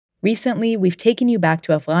Recently, we've taken you back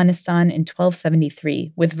to Afghanistan in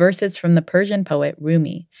 1273 with verses from the Persian poet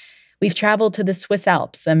Rumi. We've traveled to the Swiss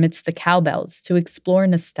Alps amidst the cowbells to explore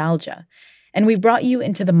nostalgia. And we've brought you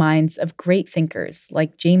into the minds of great thinkers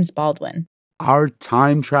like James Baldwin. Our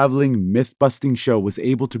time-traveling, myth-busting show was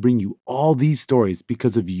able to bring you all these stories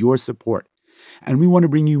because of your support. And we want to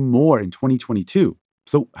bring you more in 2022.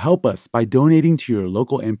 So help us by donating to your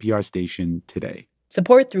local NPR station today.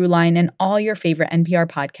 Support Throughline and all your favorite NPR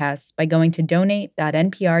podcasts by going to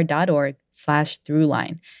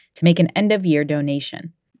donate.npr.org/throughline to make an end-of-year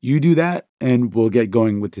donation. You do that, and we'll get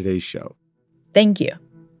going with today's show. Thank you.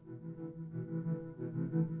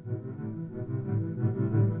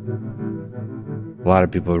 A lot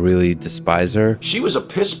of people really despise her. She was a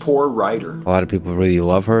piss-poor writer. A lot of people really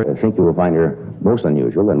love her. I think you will find her most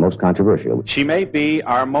unusual and most controversial. She may be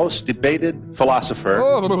our most debated philosopher.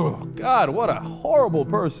 Oh, God, what a horrible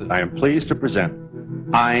person. I am pleased to present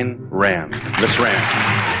Ayn Rand. Miss Rand.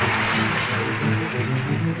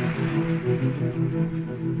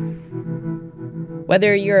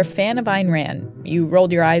 Whether you're a fan of Ayn Rand, you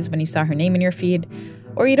rolled your eyes when you saw her name in your feed,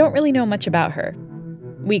 or you don't really know much about her,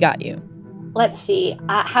 we got you. Let's see.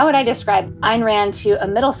 How would I describe Ayn Rand to a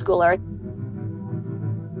middle schooler?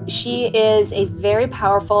 She is a very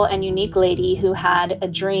powerful and unique lady who had a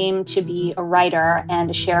dream to be a writer and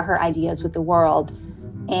to share her ideas with the world.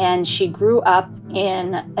 And she grew up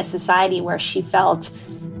in a society where she felt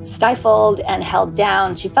stifled and held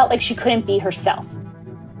down. She felt like she couldn't be herself.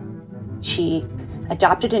 She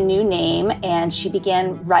adopted a new name and she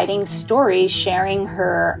began writing stories, sharing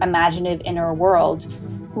her imaginative inner world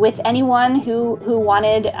with anyone who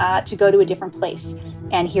wanted to go to a different place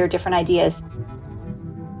and hear different ideas.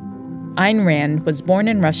 Ayn Rand was born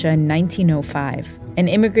in Russia in 1905 and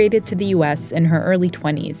immigrated to the U.S. in her early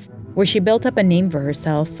 20s, where she built up a name for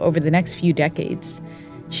herself over the next few decades.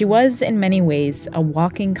 She was, in many ways, a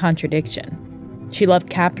walking contradiction. She loved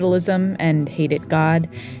capitalism and hated God.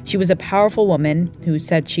 She was a powerful woman who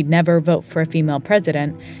said she'd never vote for a female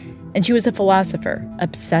president. And she was a philosopher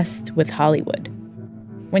obsessed with Hollywood.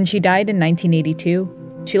 When she died in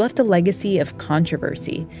 1982, she left a legacy of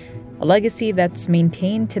controversy, a legacy that's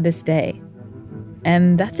maintained to this day.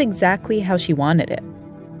 And that's exactly how she wanted it.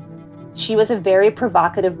 She was a very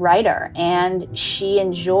provocative writer, and she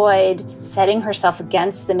enjoyed setting herself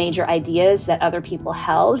against the major ideas that other people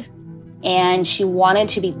held. And she wanted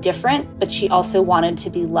to be different, but she also wanted to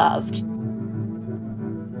be loved.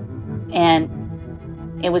 And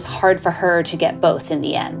it was hard for her to get both in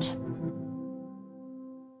the end.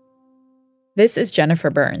 This is Jennifer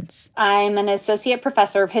Burns. I'm an associate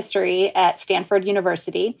professor of history at Stanford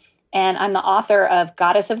University, and I'm the author of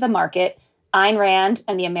Goddess of the Market, Ayn Rand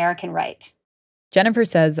and the American Right. Jennifer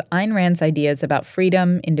says Ayn Rand's ideas about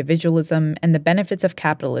freedom, individualism, and the benefits of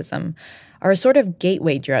capitalism are a sort of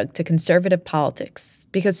gateway drug to conservative politics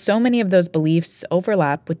because so many of those beliefs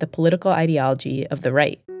overlap with the political ideology of the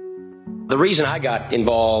right. The reason I got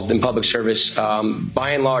involved in public service,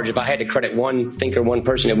 by and large, if I had to credit one thinker, one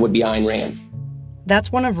person, it would be Ayn Rand.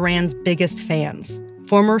 That's one of Rand's biggest fans,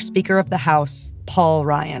 former Speaker of the House, Paul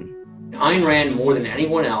Ryan. Ayn Rand, more than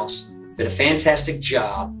anyone else, did a fantastic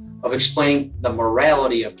job of explaining the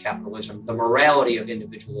morality of capitalism, the morality of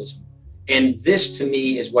individualism. And this, to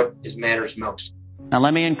me, is what matters most. Now,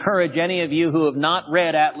 let me encourage any of you who have not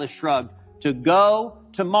read Atlas Shrugged to go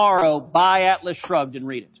tomorrow, buy Atlas Shrugged, and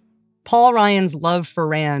read it. Paul Ryan's love for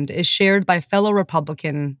Rand is shared by fellow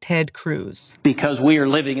Republican Ted Cruz. Because we are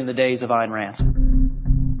living in the days of Ayn Rand.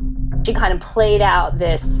 She kind of played out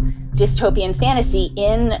this dystopian fantasy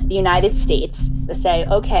in the United States to say,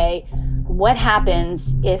 okay, what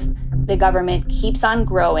happens if the government keeps on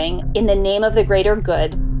growing in the name of the greater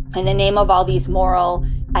good, in the name of all these moral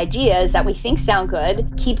ideas that we think sound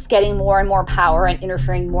good, keeps getting more and more power and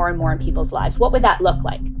interfering more and more in people's lives? What would that look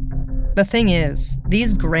like? The thing is,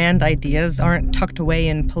 these grand ideas aren't tucked away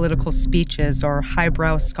in political speeches or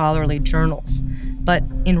highbrow scholarly journals, but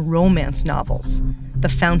in romance novels, The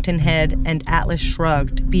Fountainhead and Atlas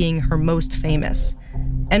Shrugged being her most famous.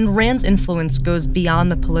 And Rand's influence goes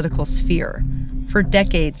beyond the political sphere. For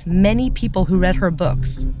decades, many people who read her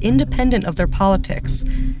books, independent of their politics,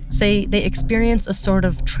 say they experience a sort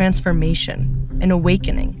of transformation, an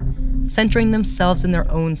awakening, centering themselves in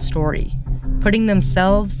their own story, putting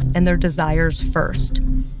themselves and their desires first.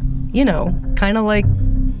 You know, kind of like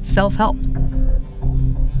self-help.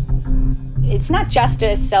 It's not just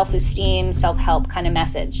a self-esteem, self-help kind of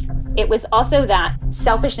message. It was also that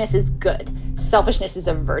selfishness is good. Selfishness is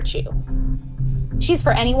a virtue. She's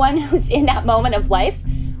for anyone who's in that moment of life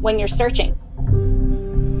when you're searching.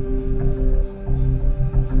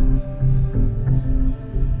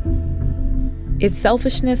 Is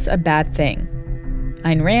selfishness a bad thing?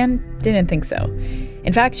 Ayn Rand didn't think so.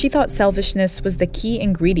 In fact, she thought selfishness was the key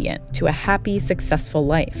ingredient to a happy, successful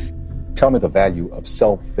life. Tell me the value of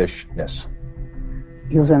selfishness.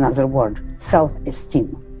 Use another word,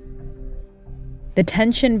 self-esteem. The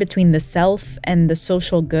tension between the self and the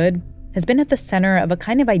social good has been at the center of a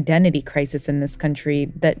kind of identity crisis in this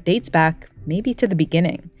country that dates back maybe to the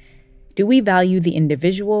beginning. Do we value the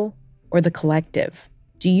individual or the collective?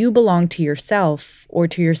 Do you belong to yourself or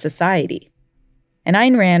to your society? And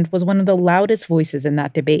Ayn Rand was one of the loudest voices in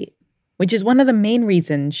that debate, which is one of the main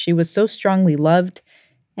reasons she was so strongly loved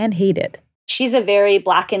and hated. She's a very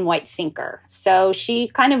black and white thinker, so she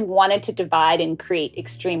kind of wanted to divide and create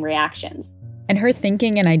extreme reactions. And her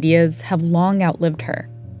thinking and ideas have long outlived her.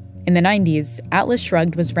 In the 90s, Atlas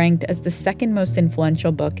Shrugged was ranked as the second most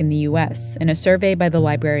influential book in the US in a survey by the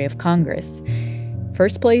Library of Congress.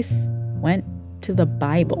 First place went to the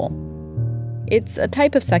Bible. It's a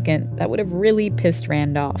type of second that would have really pissed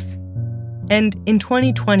Rand off. And in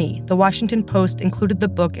 2020, the Washington Post included the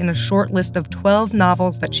book in a short list of 12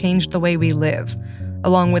 novels that changed the way we live,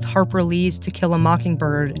 along with Harper Lee's To Kill a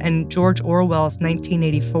Mockingbird and George Orwell's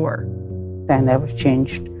 1984. I never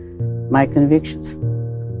changed my convictions.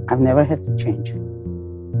 I've never had to change.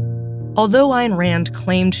 Although Ayn Rand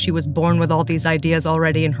claimed she was born with all these ideas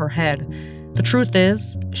already in her head, the truth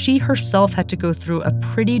is, she herself had to go through a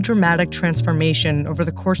pretty dramatic transformation over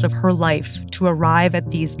the course of her life to arrive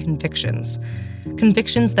at these convictions.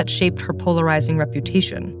 Convictions that shaped her polarizing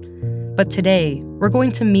reputation. But today, we're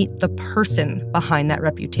going to meet the person behind that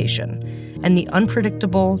reputation and the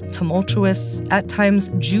unpredictable, tumultuous, at times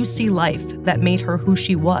juicy life that made her who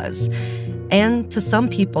she was, and to some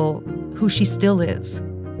people, who she still is.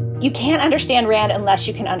 You can't understand Rand unless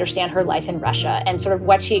you can understand her life in Russia and sort of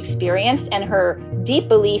what she experienced and her deep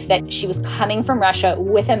belief that she was coming from Russia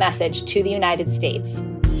with a message to the United States.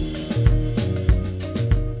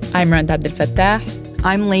 I'm Rand Abdel Fattah.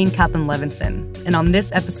 I'm Lane Kaplan-Levinson. And on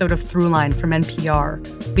this episode of Throughline from NPR,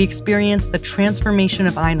 we experience the transformation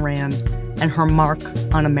of Ayn Rand and her mark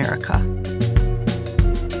on America.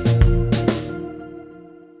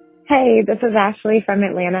 Hey, this is Ashley from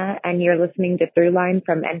Atlanta, and you're listening to Throughline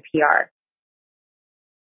from NPR.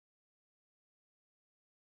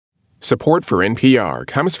 Support for NPR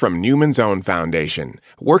comes from Newman's Own Foundation,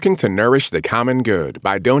 working to nourish the common good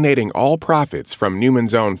by donating all profits from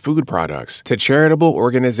Newman's Own food products to charitable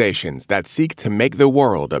organizations that seek to make the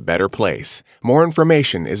world a better place. More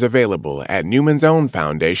information is available at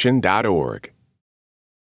newmansownfoundation.org.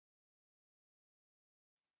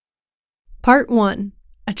 Part 1.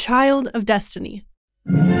 A Child of Destiny.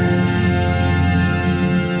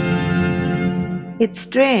 It's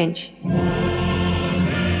strange.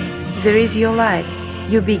 There is your life.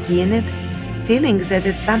 You begin it, feeling that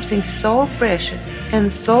it's something so precious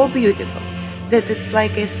and so beautiful that it's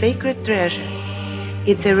like a sacred treasure.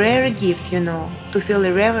 It's a rare gift, you know, to feel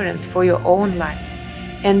a reverence for your own life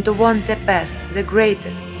and to want the best, the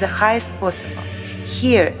greatest, the highest possible,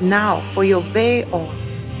 here, now, for your very own.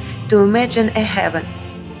 To imagine a heaven,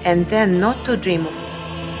 and then not to dream of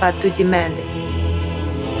it, but to demand it.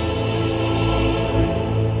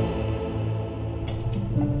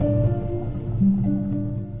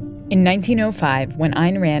 In 1905, when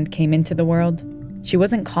Ayn Rand came into the world, she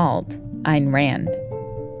wasn't called Ayn Rand.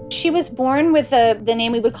 She was born with the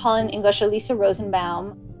name we would call in English Elisa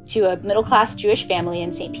Rosenbaum to a middle-class Jewish family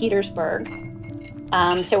in St. Petersburg.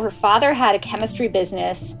 So her father had a chemistry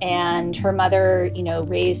business, and her mother,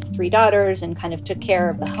 raised 3 daughters and kind of took care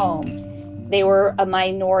of the home. They were a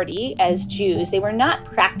minority as Jews. They were not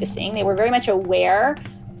practicing. They were very much aware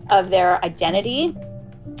of their identity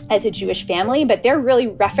as a Jewish family, but their really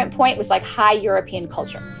reference point was like high European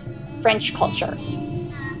culture, French culture.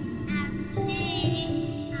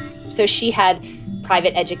 So she had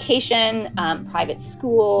private education, private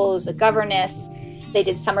schools, a governess. They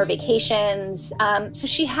did summer vacations. So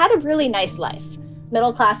she had a really nice life,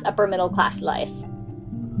 middle class, upper middle class life.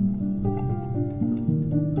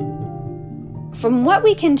 From what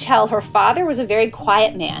we can tell, her father was a very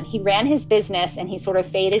quiet man. He ran his business and he sort of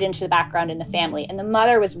faded into the background in the family. And the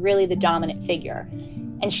mother was really the dominant figure.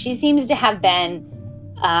 And she seems to have been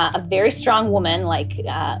a very strong woman, like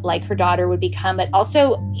her daughter would become, but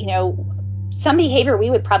also, some behavior we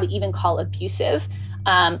would probably even call abusive.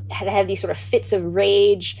 Had these sort of fits of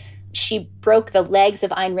rage. She broke the legs of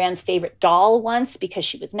Ayn Rand's favorite doll once because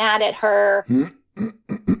she was mad at her.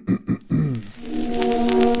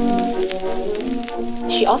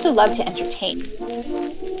 She also loved to entertain.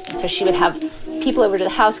 And so she would have people over to the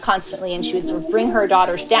house constantly, and she would sort of bring her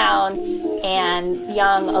daughters down, and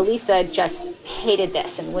young Elisa just hated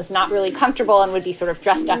this and was not really comfortable and would be sort of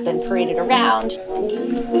dressed up and paraded around.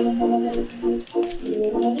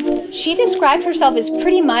 She described herself as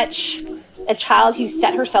pretty much a child who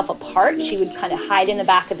set herself apart. She would kind of hide in the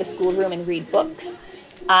back of the schoolroom and read books.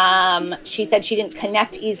 She said she didn't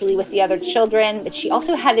connect easily with the other children, but she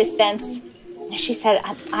also had this sense, she said,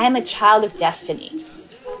 I am a child of destiny.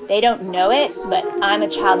 They don't know it, but I'm a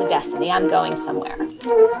child of destiny. I'm going somewhere.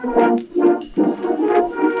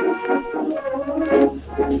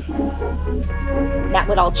 That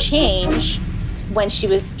would all change when she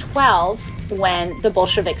was 12, when the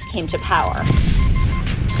Bolsheviks came to power.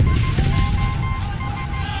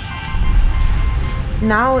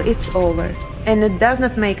 Now it's over, and it does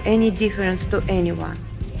not make any difference to anyone.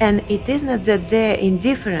 And it is not that they're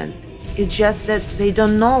indifferent, it's just that they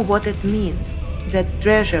don't know what it means, that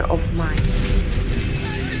treasure of mine.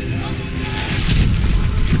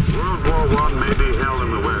 World War I may be hell in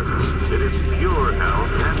the West. It is pure hell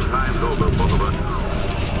 10 times over both of us.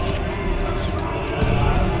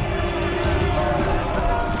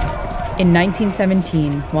 In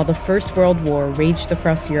 1917, while the First World War raged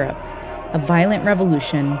across Europe, a violent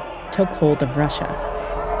revolution took hold of Russia.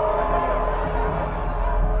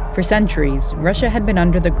 For centuries, Russia had been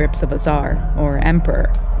under the grips of a czar, or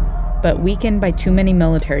emperor. But weakened by too many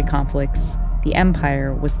military conflicts, the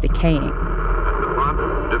empire was decaying. At the front,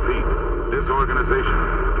 defeat, disorganization,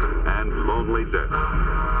 and lonely death.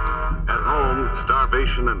 At home,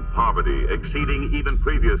 starvation and poverty exceeding even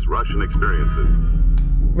previous Russian experiences.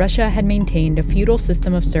 Russia had maintained a feudal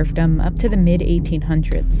system of serfdom up to the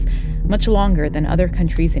mid-1800s, much longer than other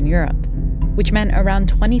countries in Europe, which meant around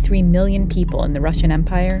 23 million people in the Russian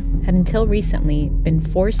Empire had until recently been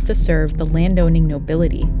forced to serve the landowning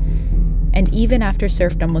nobility. And even after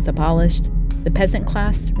serfdom was abolished, the peasant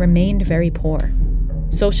class remained very poor.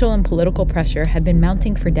 Social and political pressure had been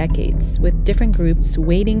mounting for decades, with different groups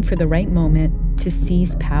waiting for the right moment to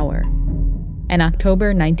seize power. And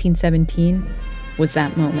October 1917 was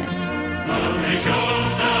that moment.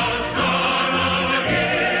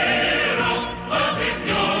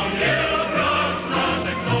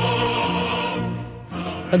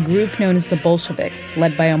 A group known as the Bolsheviks,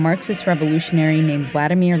 led by a Marxist revolutionary named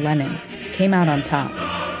Vladimir Lenin, came out on top.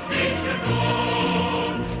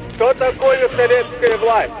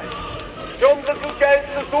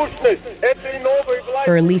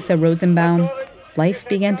 For Elisa Rosenbaum, life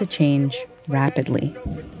began to change rapidly.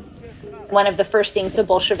 One of the first things the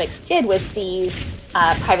Bolsheviks did was seize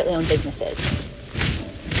privately owned businesses.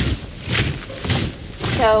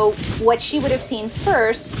 So what she would have seen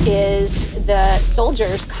first is the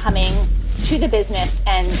soldiers coming to the business,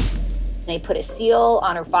 and they put a seal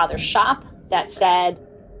on her father's shop that said,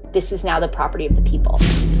 "This is now the property of the people."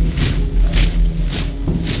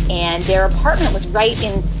 And their apartment was right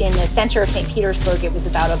in the center of St. Petersburg. It was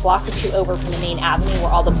about a block or two over from the main avenue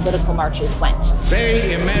where all the political marches went.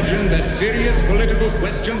 They imagine that serious political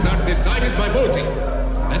questions are decided by voting.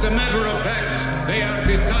 As a matter of fact, they are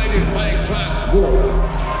decided by class war.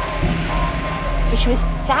 So she was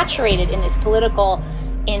saturated in this political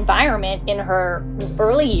environment in her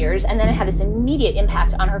early years, and then it had this immediate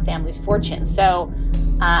impact on her family's fortune. So,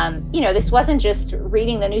 this wasn't just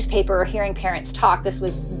reading the newspaper or hearing parents talk. This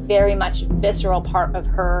was very much visceral part of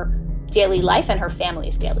her daily life and her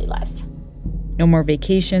family's daily life. No more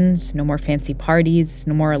vacations, no more fancy parties,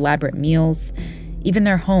 no more elaborate meals. Even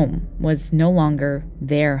their home was no longer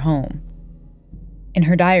their home. In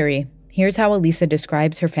her diary, here's how Elisa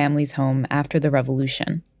describes her family's home after the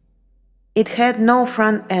revolution. It had no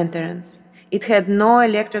front entrance. It had no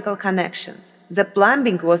electrical connections. The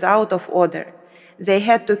plumbing was out of order. They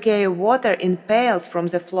had to carry water in pails from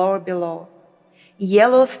the floor below.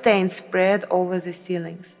 Yellow stains spread over the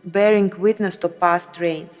ceilings, bearing witness to past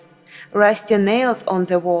rains. Rusty nails on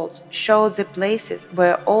the walls showed the places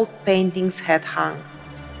where old paintings had hung.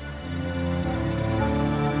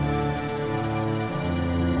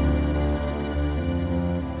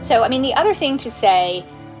 So, the other thing to say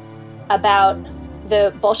about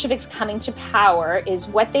the Bolsheviks coming to power is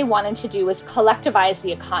what they wanted to do was collectivize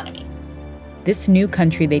the economy. This new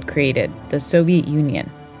country they'd created, the Soviet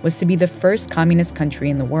Union, was to be the first communist country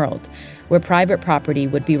in the world where private property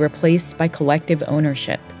would be replaced by collective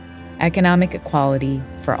ownership, economic equality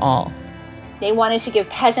for all. They wanted to give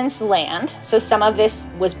peasants land, so some of this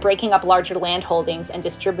was breaking up larger land holdings and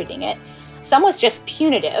distributing it. Some was just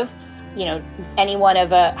punitive. Anyone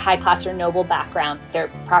of a high class or noble background, their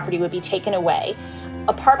property would be taken away.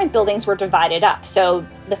 Apartment buildings were divided up. So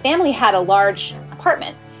the family had a large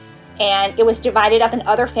apartment, and it was divided up and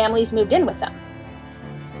other families moved in with them.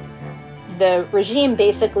 The regime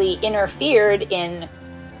basically interfered in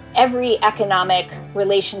every economic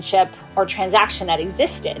relationship or transaction that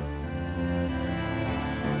existed.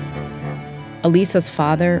 Elisa's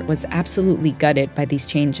father was absolutely gutted by these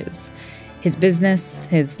changes. His business,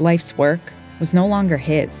 his life's work, was no longer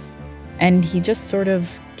his. And he just sort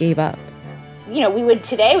of gave up. You know, we would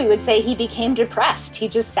say he became depressed. He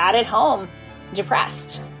just sat at home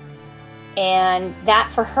depressed. And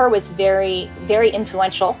that for her was very, very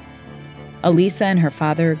influential. Elisa and her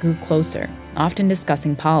father grew closer, often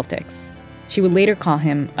discussing politics. She would later call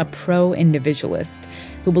him a pro-individualist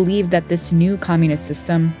who believed that this new communist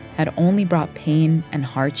system had only brought pain and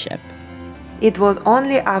hardship. It was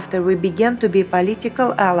only after we began to be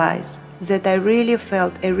political allies that I really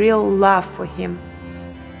felt a real love for him.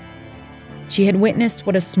 She had witnessed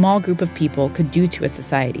what a small group of people could do to a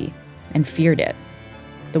society and feared it.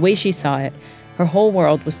 The way she saw it, her whole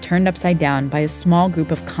world was turned upside down by a small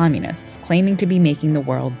group of communists claiming to be making the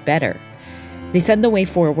world better. They said the way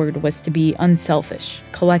forward was to be unselfish,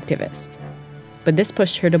 collectivist. But this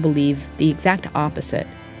pushed her to believe the exact opposite,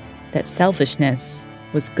 that selfishness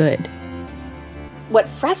was good. What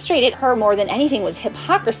frustrated her more than anything was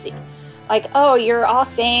hypocrisy. Like, oh, you're all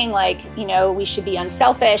saying, like, you know, we should be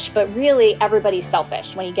unselfish, but really everybody's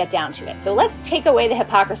selfish when you get down to it. So let's take away the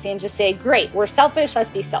hypocrisy and just say, great, we're selfish, let's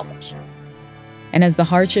be selfish. And as the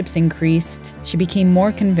hardships increased, she became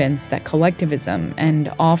more convinced that collectivism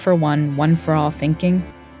and all for one, one for all thinking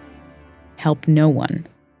helped no one.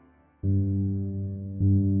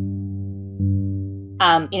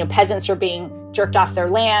 Peasants are being jerked off their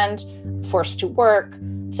land, forced to work.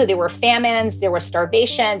 So there were famines, there was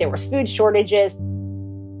starvation, there was food shortages.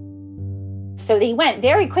 So they went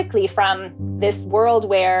very quickly from this world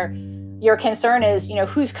where your concern is,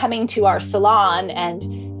 who's coming to our salon and,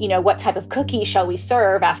 what type of cookie shall we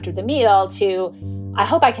serve after the meal to, I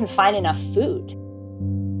hope I can find enough food.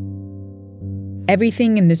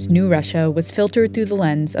 Everything in this new Russia was filtered through the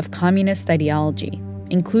lens of communist ideology,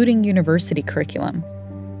 including university curriculum.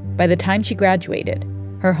 By the time she graduated,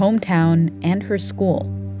 her hometown and her school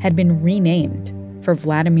had been renamed for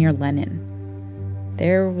Vladimir Lenin.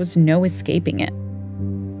 There was no escaping it.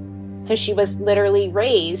 So she was literally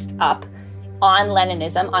raised up on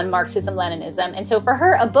Leninism, on Marxism-Leninism. And so for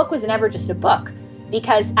her, a book was never just a book,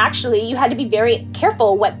 because actually you had to be very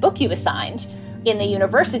careful what book you assigned in the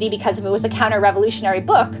university, because if it was a counter-revolutionary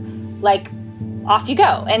book, off you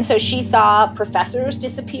go. And so she saw professors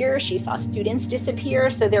disappear, she saw students disappear.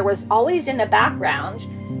 So there was always in the background,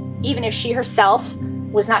 even if she herself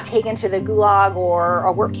was not taken to the gulag or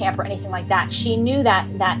a work camp or anything like that, she knew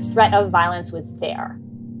that that threat of violence was there.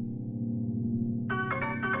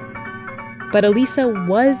 But Elisa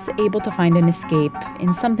was able to find an escape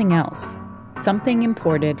in something else, something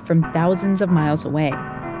imported from thousands of miles away: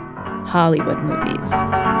 Hollywood movies.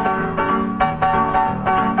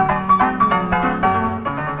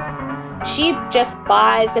 She just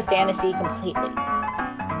buys the fantasy completely.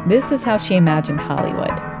 This is how she imagined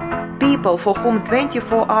Hollywood. People for whom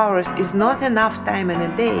 24 hours is not enough time in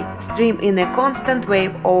a day stream in a constant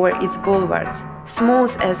wave over its boulevards, smooth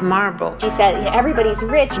as marble. She said, everybody's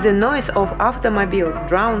rich. The noise of automobiles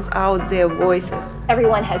drowns out their voices.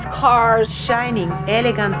 Everyone has cars. Shining,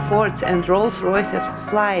 elegant Fords and Rolls-Royces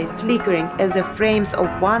fly, flickering as the frames of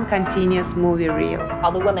one continuous movie reel.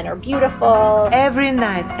 All the women are beautiful. Every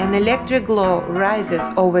night, an electric glow rises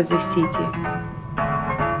over the city.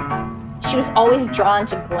 She was always drawn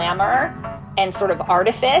to glamour and sort of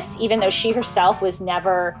artifice, even though she herself was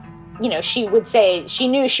never, she would say she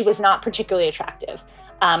knew she was not particularly attractive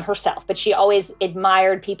herself, but she always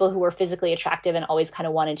admired people who were physically attractive and always kind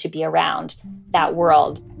of wanted to be around that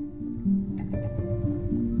world.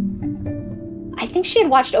 I think she had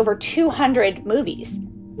watched over 200 movies.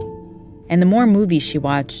 And the more movies she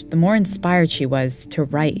watched, the more inspired she was to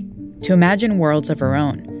write, to imagine worlds of her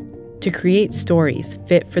own, to create stories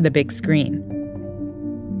fit for the big screen.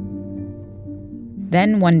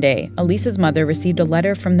 Then one day, Elisa's mother received a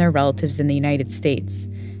letter from their relatives in the United States.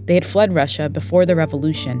 They had fled Russia before the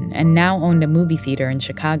revolution and now owned a movie theater in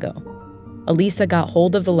Chicago. Elisa got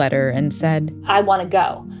hold of the letter and said, I want to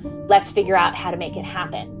go. Let's figure out how to make it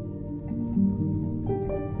happen.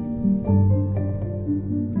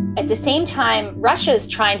 At the same time, Russia is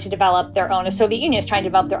trying to develop their own, the Soviet Union is trying to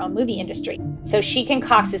develop their own movie industry. So she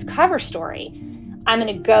concocts this cover story. I'm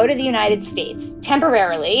going to go to the United States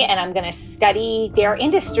temporarily, and I'm going to study their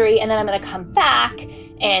industry, and then I'm going to come back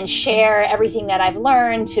and share everything that I've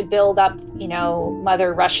learned to build up,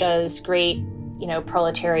 Mother Russia's great,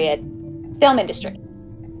 proletariat film industry.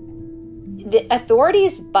 The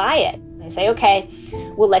authorities buy it. They say, okay,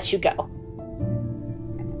 we'll let you go.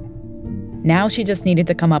 Now she just needed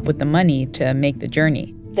to come up with the money to make the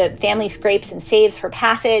journey. The family scrapes and saves her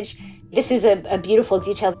passage. This is a beautiful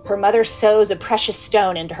detail. Her mother sews a precious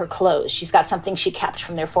stone into her clothes. She's got something she kept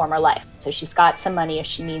from their former life. So she's got some money if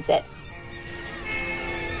she needs it.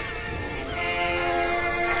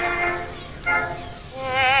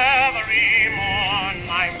 Every morn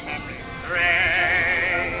my memory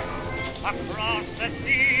strays across the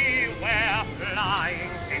sea where flying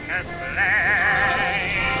fishes play.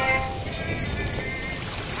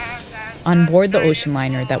 On board the ocean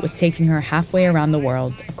liner that was taking her halfway around the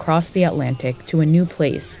world, across the Atlantic, to a new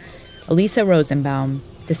place, Elisa Rosenbaum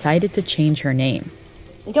decided to change her name.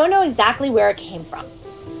 We don't know exactly where it came from.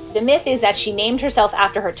 The myth is that she named herself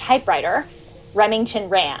after her typewriter, Remington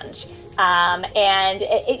Rand.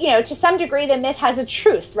 To some degree, the myth has a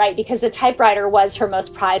truth, right? Because the typewriter was her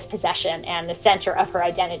most prized possession and the center of her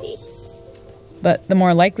identity. But the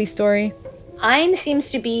more likely story? Ayn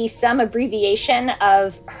seems to be some abbreviation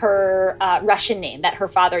of her Russian name that her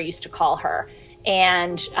father used to call her.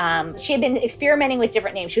 And she had been experimenting with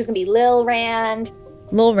different names. She was going to be Lil Rand.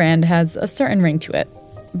 Lil Rand has a certain ring to it,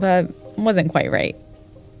 but wasn't quite right.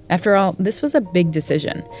 After all, this was a big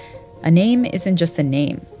decision. A name isn't just a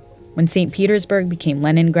name. When St. Petersburg became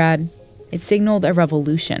Leningrad, it signaled a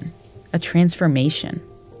revolution, a transformation.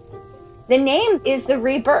 The name is the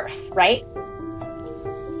rebirth, right?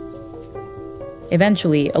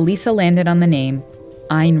 Eventually, Elisa landed on the name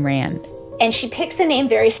Ayn Rand. And she picks a name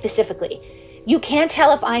very specifically. You can't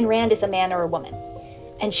tell if Ayn Rand is a man or a woman.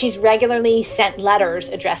 And she's regularly sent letters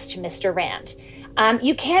addressed to Mr. Rand.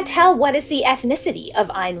 You can't tell what is the ethnicity of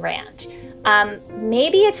Ayn Rand.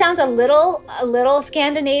 Maybe it sounds a little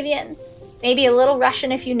Scandinavian, maybe a little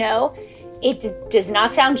Russian if you know. It does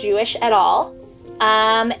not sound Jewish at all.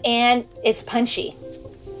 And it's punchy.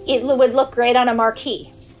 It would look great on a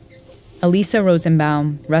marquee. Elisa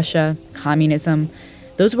Rosenbaum, Russia, communism,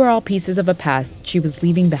 those were all pieces of a past she was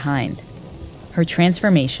leaving behind. Her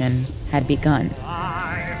transformation had begun.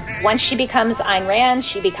 Once she becomes Ayn Rand,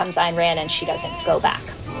 she becomes Ayn Rand, and she doesn't go back.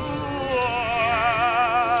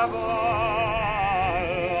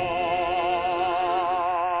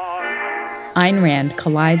 Ayn Rand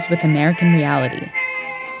collides with American reality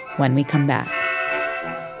when we come back.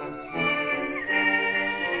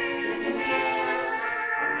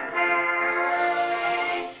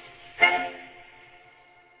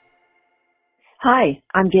 Hi,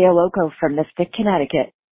 I'm Gail Loco from Mystic,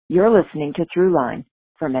 Connecticut. You're listening to Throughline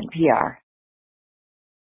from NPR.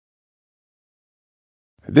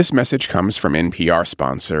 This message comes from NPR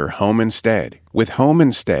sponsor Home Instead. With Home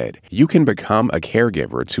Instead, you can become a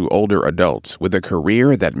caregiver to older adults with a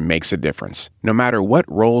career that makes a difference. No matter what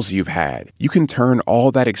roles you've had, you can turn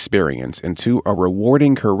all that experience into a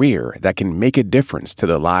rewarding career that can make a difference to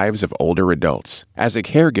the lives of older adults. As a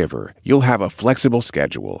caregiver, you'll have a flexible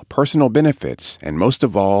schedule, personal benefits, and most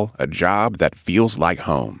of all, a job that feels like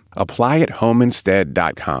home. Apply at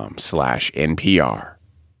homeinstead.com/NPR.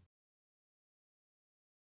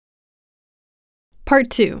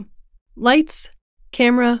 Part 2. Lights,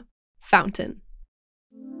 Camera, Fountain.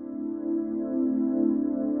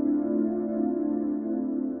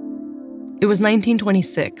 It was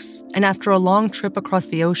 1926, and after a long trip across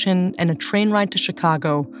the ocean and a train ride to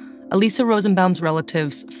Chicago, Elisa Rosenbaum's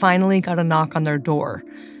relatives finally got a knock on their door.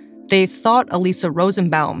 They thought Elisa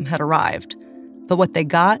Rosenbaum had arrived, but what they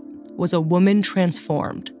got was a woman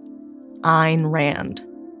transformed, Ayn Rand.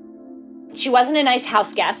 She wasn't a nice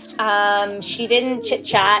house guest. She didn't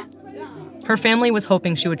chit-chat. Her family was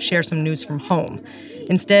hoping she would share some news from home.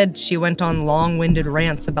 Instead, she went on long-winded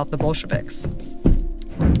rants about the Bolsheviks.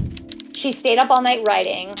 She stayed up all night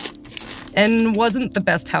writing. And wasn't the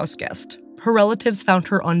best house guest. Her relatives found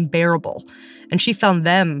her unbearable, and she found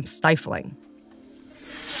them stifling.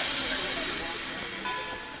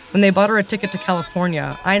 When they bought her a ticket to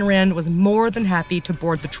California, Ayn Rand was more than happy to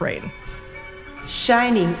board the train.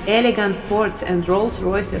 Shining, elegant Fords and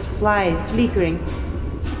Rolls-Royces fly, flickering.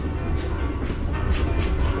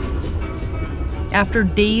 After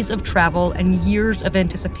days of travel and years of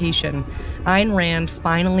anticipation, Ayn Rand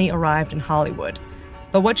finally arrived in Hollywood.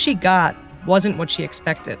 But what she got wasn't what she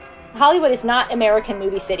expected. Hollywood is not American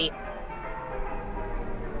movie city.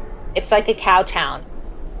 It's like a cow town.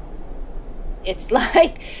 It's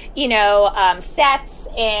like, sets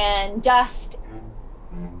and dust.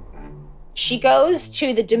 She goes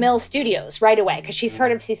to the DeMille studios right away because she's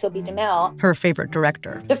heard of Cecil B. DeMille. Her favorite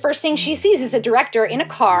director. The first thing she sees is a director in a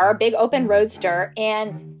car, big open roadster,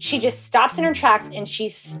 and she just stops in her tracks and she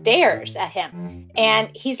stares at him. And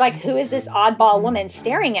he's like, who is this oddball woman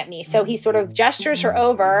staring at me? So he sort of gestures her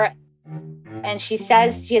over. And she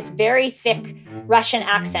says she has very thick Russian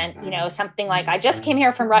accent, something like, I just came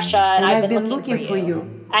here from Russia and I've been looking for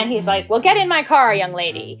you. And he's like, well, get in my car, young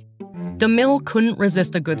lady. DeMille couldn't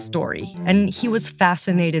resist a good story, and he was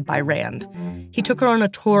fascinated by Rand. He took her on a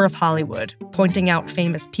tour of Hollywood, pointing out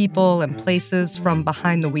famous people and places from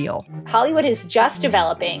behind the wheel. Hollywood is just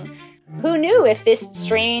developing. Who knew if this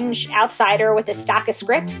strange outsider with a stack of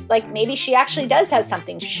scripts, maybe she actually does have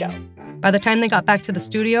something to show. By the time they got back to the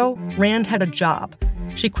studio, Rand had a job.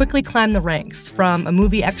 She quickly climbed the ranks, from a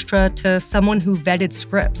movie extra to someone who vetted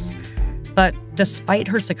scripts. But despite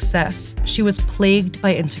her success, she was plagued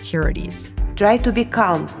by insecurities. Try to be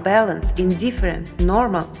calm, balanced, indifferent,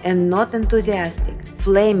 normal, and not enthusiastic,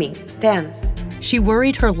 flaming, tense. She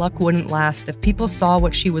worried her luck wouldn't last if people saw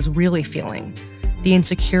what she was really feeling. The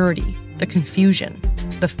insecurity, the confusion,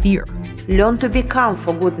 the fear. Learn to be calm,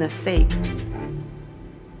 for goodness sake.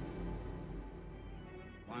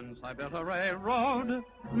 Once I built a railroad,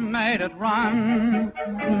 made it run,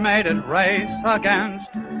 made it race against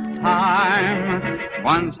time.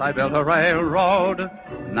 Once I built a railroad,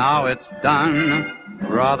 now it's done.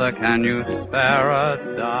 Brother, can you spare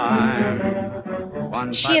a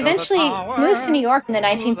dime? She eventually moves to New York in the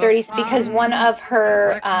 1930s because one of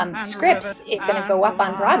her scripts is going to go up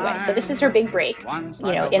on Broadway. So this is her big break,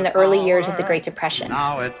 in the early years of the Great Depression.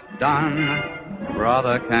 Now it's done.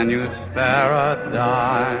 Brother, can you spare a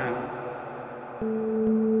dime?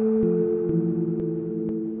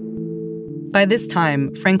 By this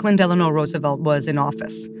time, Franklin Delano Roosevelt was in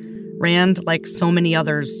office. Rand, like so many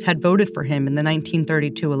others, had voted for him in the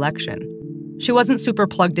 1932 election. She wasn't super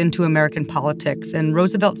plugged into American politics, and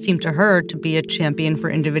Roosevelt seemed to her to be a champion for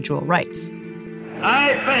individual rights.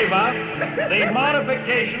 I favor the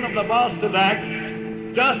modification of the Boston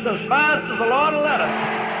Act just as fast as the Lord will let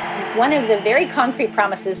us. One of the very concrete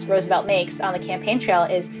promises Roosevelt makes on the campaign trail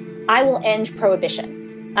is, I will end prohibition.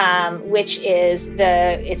 Which is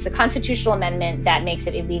it's a constitutional amendment that makes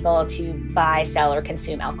it illegal to buy, sell, or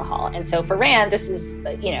consume alcohol. And so for Rand, this is,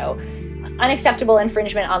 unacceptable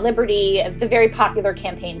infringement on liberty. It's a very popular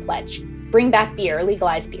campaign pledge. Bring back beer,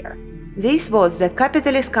 legalize beer. This was the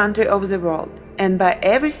capitalist country of the world, and by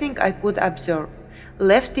everything I could observe,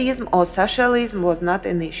 leftism or socialism was not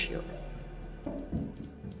an issue.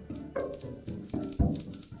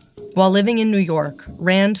 While living in New York,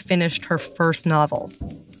 Rand finished her first novel,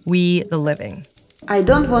 We the Living. I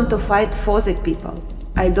don't want to fight for the people.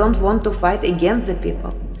 I don't want to fight against the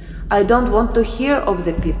people. I don't want to hear of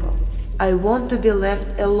the people. I want to be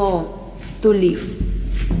left alone, to live.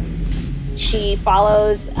 She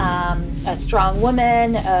follows a strong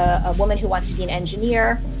woman, a woman who wants to be an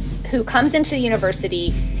engineer, who comes into the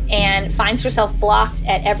university and finds herself blocked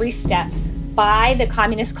at every step by the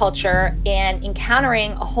communist culture and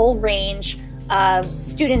encountering a whole range of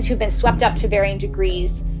students who've been swept up to varying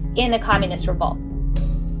degrees in the communist revolt.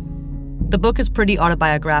 The book is pretty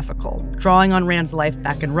autobiographical, drawing on Rand's life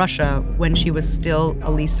back in Russia when she was still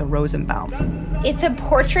Elisa Rosenbaum. It's a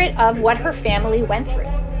portrait of what her family went through.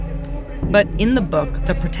 But in the book,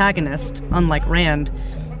 the protagonist, unlike Rand,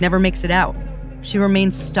 never makes it out. She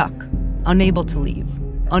remains stuck, unable to leave,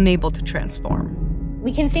 unable to transform.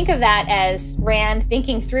 We can think of that as Rand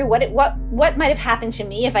thinking through what might have happened to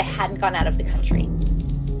me if I hadn't gone out of the country.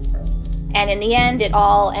 And in the end, it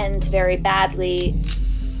all ends very badly.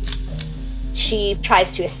 She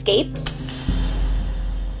tries to escape.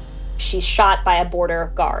 She's shot by a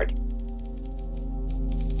border guard.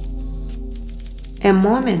 A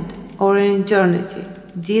moment or an eternity,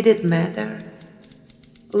 did it matter?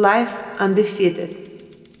 Life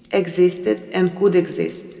undefeated, existed and could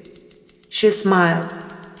exist. She smiled,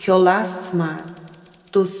 her last smile,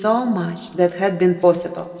 to so much that had been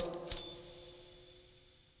possible.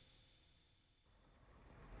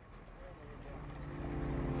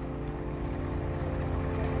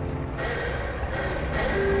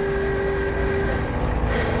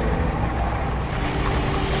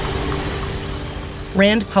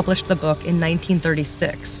 Rand published the book in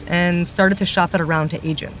 1936 and started to shop it around to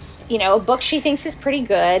agents. A book she thinks is pretty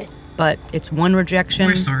good. But it's one rejection.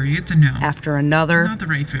 We're sorry, it's a no. After another. Not the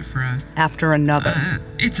right fit for us. After another.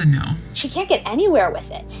 It's a no. She can't get anywhere with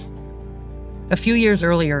it. A few years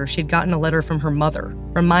earlier, she'd gotten a letter from her mother,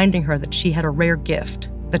 reminding her that she had a rare gift,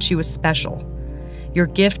 that she was special. Your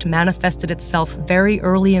gift manifested itself very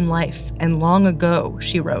early in life and long ago,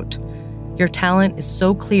 she wrote. Your talent is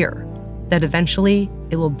so clear that eventually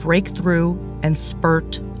it will break through and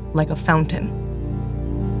spurt like a fountain.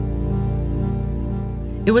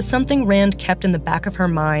 It was something Rand kept in the back of her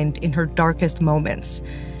mind in her darkest moments,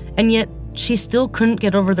 and yet she still couldn't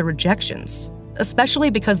get over the rejections,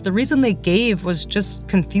 especially because the reason they gave was just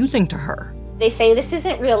confusing to her. they say, this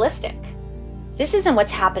isn't realistic. This isn't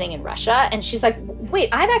what's happening in Russia. And she's like, wait,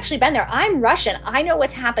 I've actually been there. I'm Russian. I know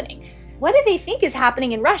what's happening. What do they think is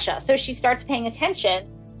happening in Russia? So she starts paying attention.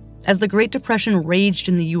 As the Great Depression raged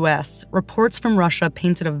in the U.S., reports from Russia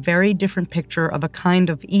painted a very different picture of a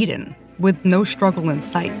kind of Eden, with no struggle in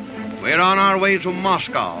sight. We're on our way to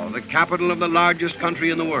Moscow, the capital of the largest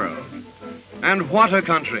country in the world. And what a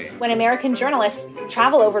country! When American journalists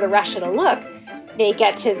travel over to Russia to look, they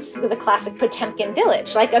get to the classic Potemkin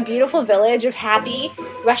village, like a beautiful village of happy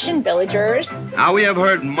Russian villagers. Now we have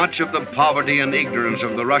heard much of the poverty and ignorance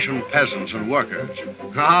of the Russian peasants and workers.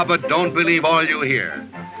 But don't believe all you hear.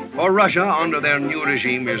 For Russia, under their new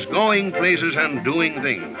regime, is going places and doing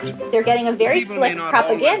things. They're getting a very slick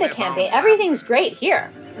propaganda campaign. Everything's great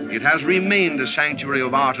here. It has remained a sanctuary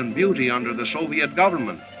of art and beauty under the Soviet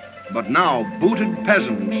government. But now booted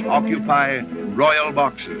peasants occupy royal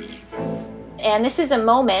boxes. And this is a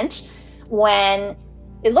moment when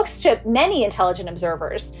it looks to many intelligent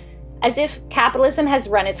observers as if capitalism has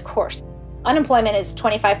run its course. Unemployment is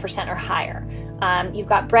 25% or higher. You've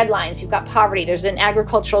got breadlines, you've got poverty, there's an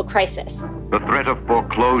agricultural crisis. The threat of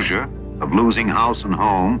foreclosure, of losing house and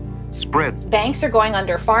home, spreads. Banks are going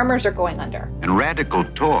under, farmers are going under. And radical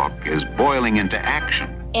talk is boiling into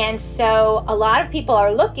action. And so a lot of people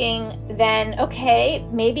are looking then, okay,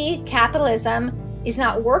 maybe capitalism is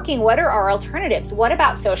not working. What are our alternatives? What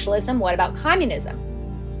about socialism? What about communism?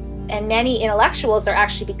 And many intellectuals are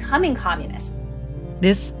actually becoming communists.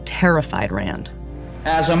 This terrified Rand.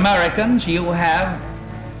 As Americans, you have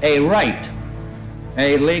a right,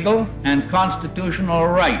 a legal and constitutional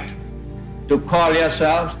right, to call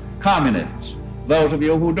yourselves communists, those of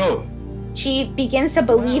you who do. She begins to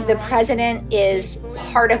believe the president is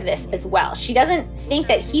part of this as well. She doesn't think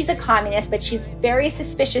that he's a communist, but she's very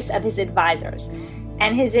suspicious of his advisors.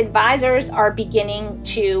 And his advisors are beginning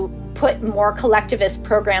to put more collectivist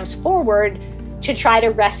programs forward to try to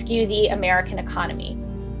rescue the American economy.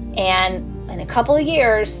 And in a couple of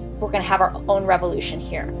years, we're going to have our own revolution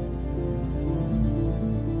here.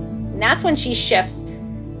 And that's when she shifts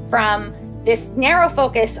from this narrow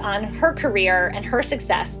focus on her career and her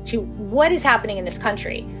success to what is happening in this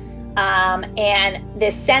country. And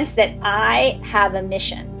this sense that I have a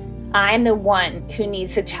mission. I'm the one who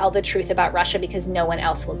needs to tell the truth about Russia because no one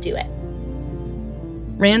else will do it.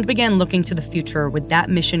 Rand began looking to the future with that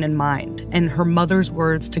mission in mind and her mother's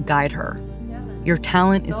words to guide her. Your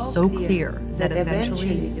talent is so clear that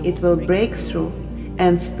eventually it will break through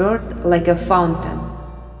and spurt like a fountain.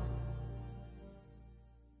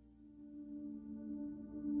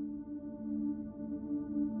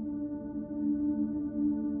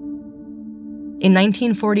 In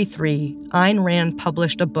 1943, Ayn Rand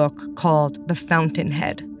published a book called The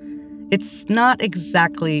Fountainhead. It's not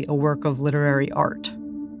exactly a work of literary art.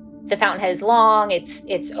 The Fountainhead is long, it's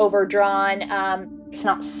overdrawn, it's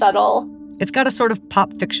not subtle. It's got a sort of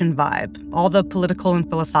pop fiction vibe. All the political and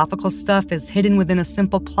philosophical stuff is hidden within a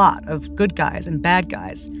simple plot of good guys and bad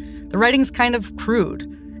guys. The writing's kind of crude.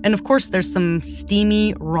 And of course, there's some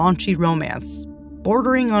steamy, raunchy romance,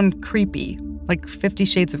 bordering on creepy, like 50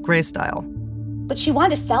 Shades of Grey style. But she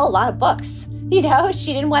wanted to sell a lot of books. You know,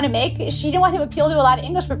 she didn't want to appeal to a lot of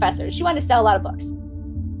English professors. She wanted to sell a lot of books.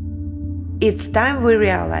 It's time we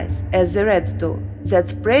realize, as the Reds do, that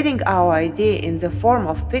spreading our idea in the form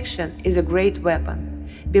of fiction is a great weapon,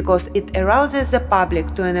 because it arouses the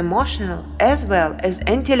public to an emotional as well as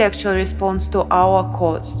intellectual response to our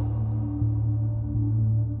cause.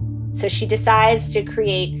 So she decides to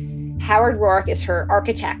create Howard Roark as her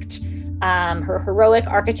architect, her heroic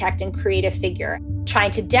architect and creative figure,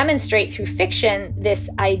 trying to demonstrate through fiction this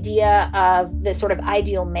idea of the sort of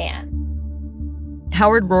ideal man.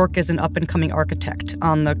 Howard Roark is an up-and-coming architect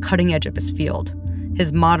on the cutting edge of his field.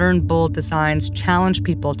 His modern, bold designs challenge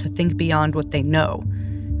people to think beyond what they know.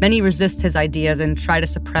 Many resist his ideas and try to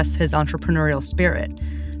suppress his entrepreneurial spirit.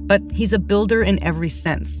 But he's a builder in every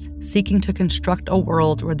sense, seeking to construct a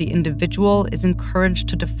world where the individual is encouraged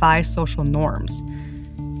to defy social norms.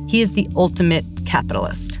 He is the ultimate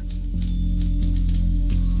capitalist.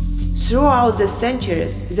 Throughout the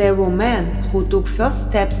centuries, there were men who took first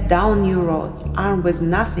steps down new roads, armed with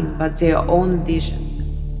nothing but their own vision.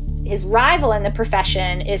 His rival in the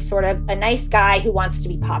profession is sort of a nice guy who wants to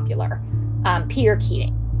be popular, Peter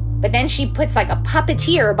Keating. But then she puts like a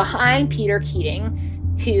puppeteer behind Peter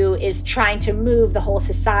Keating who is trying to move the whole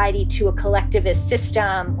society to a collectivist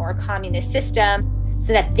system or a communist system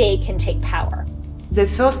so that they can take power. The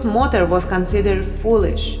first motor was considered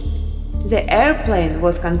foolish. The airplane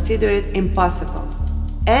was considered impossible.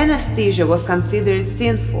 Anesthesia was considered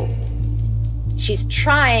sinful. She's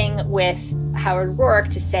trying with Howard Roark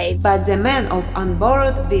to say, but the man of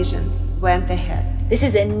unborrowed vision went ahead. This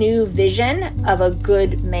is a new vision of a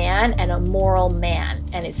good man and a moral man,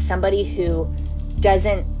 and it's somebody who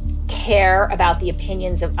doesn't care about the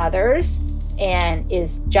opinions of others and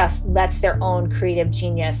is just lets their own creative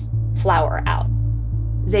genius flower out.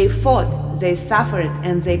 They fought, they suffered,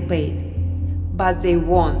 and they paid, but they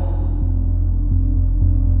won.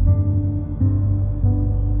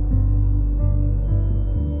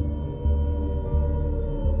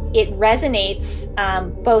 It resonates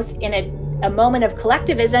both in a moment of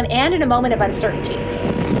collectivism and in a moment of uncertainty.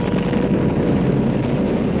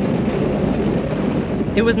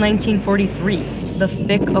 It was 1943, the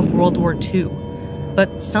thick of World War II.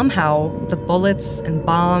 But somehow, the bullets and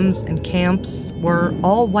bombs and camps were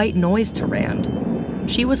all white noise to Rand.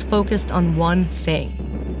 She was focused on one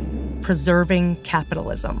thing: preserving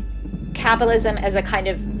capitalism. Capitalism as a kind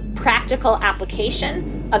of practical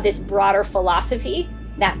application of this broader philosophy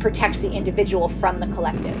that protects the individual from the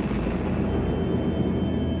collective.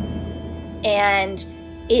 And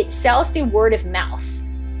it sells through word of mouth.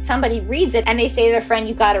 Somebody reads it and they say to their friend,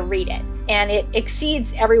 you gotta read it. And it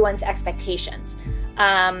exceeds everyone's expectations.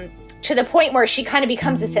 To the point where she kind of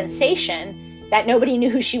becomes a sensation that nobody knew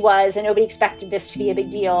who she was and nobody expected this to be a big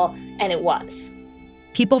deal, and it was.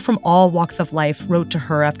 People from all walks of life wrote to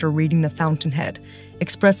her after reading The Fountainhead,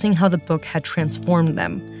 expressing how the book had transformed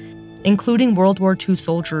them, including World War II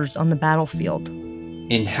soldiers on the battlefield.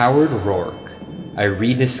 In Howard Roark, I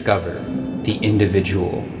rediscover the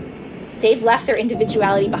individual. They've left their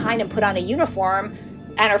individuality behind and put on a uniform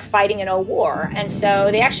and are fighting in a war. And so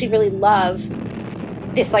they actually really love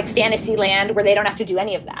this like fantasy land where they don't have to do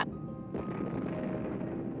any of that.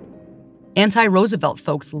 Anti-Roosevelt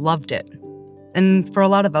folks loved it. And for a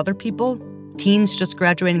lot of other people, teens just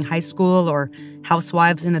graduating high school or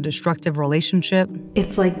housewives in a destructive relationship,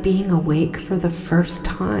 it's like being awake for the first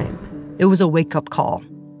time. It was a wake-up call,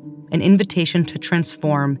 an invitation to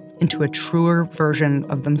transform into a truer version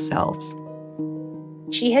of themselves.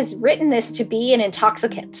 She has written this to be an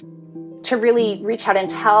intoxicant, to really reach out and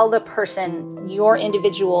tell the person your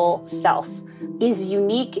individual self is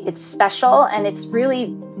unique, it's special, and it's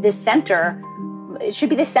really the center. It should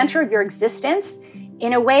be the center of your existence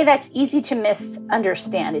in a way that's easy to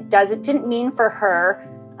misunderstand. It didn't mean for her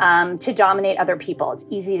to dominate other people. It's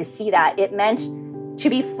easy to see that. It meant to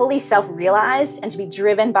be fully self-realized and to be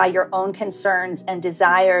driven by your own concerns and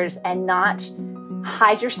desires and not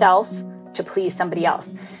hide yourself to please somebody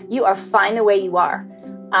else. You are fine the way you are.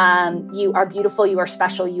 You are beautiful, you are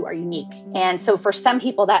special, you are unique. And so for some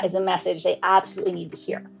people, that is a message they absolutely need to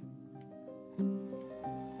hear.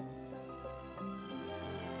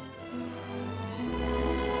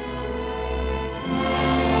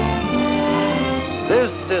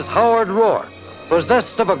 This is Howard Roark,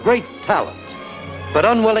 possessed of a great talent, but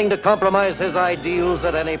unwilling to compromise his ideals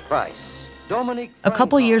at any price. A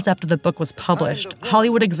couple years after the book was published,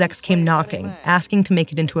 Hollywood execs came knocking, asking to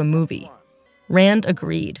make it into a movie. Rand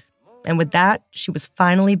agreed, and with that, she was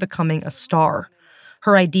finally becoming a star.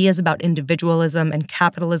 Her ideas about individualism and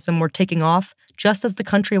capitalism were taking off just as the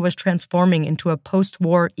country was transforming into a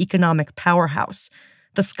post-war economic powerhouse.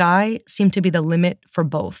 The sky seemed to be the limit for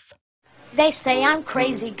both. They say I'm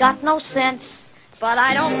crazy, got no sense, but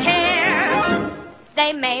I don't care.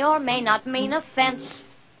 They may or may not mean offense,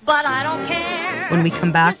 but I don't care. When we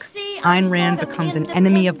come back, Ayn Rand becomes an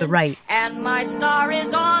enemy of the right. And my star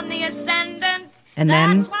is on the ascendant. And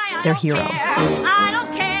then their hero. I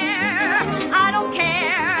don't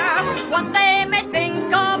care what they may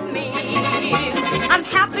think of me. I'm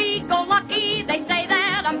happy-go-lucky, they say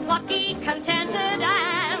that I'm plucky, contented,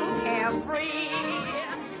 and carefree.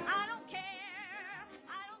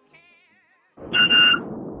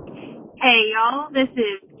 Hey, y'all, this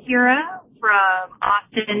is Kira from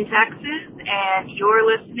Austin, Texas, and you're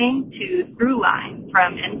listening to Throughline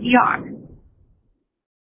from NPR.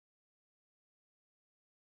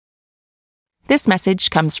 This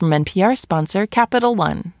message comes from NPR sponsor Capital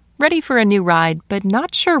One. Ready for a new ride, but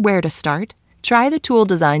not sure where to start? Try the tool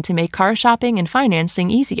designed to make car shopping and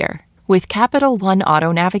financing easier. With Capital One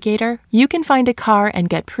Auto Navigator, you can find a car and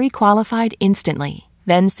get pre-qualified instantly.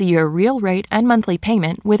 Then see your real rate and monthly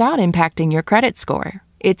payment without impacting your credit score.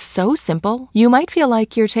 It's so simple, you might feel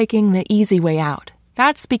like you're taking the easy way out.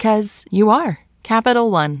 That's because you are. Capital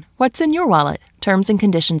One. What's in your wallet? Terms and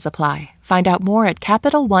conditions apply. Find out more at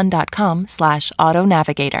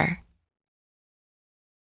CapitalOne.com/autonavigator.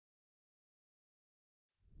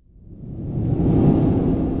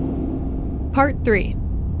 Part 3.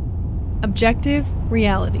 Objective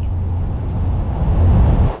Reality.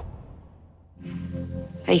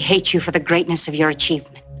 I hate you for the greatness of your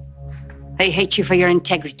achievement. They hate you for your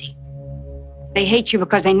integrity. They hate you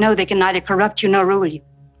because they know they can neither corrupt you nor rule you.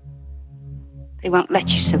 They won't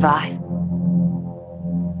let you survive.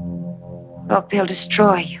 Look, they'll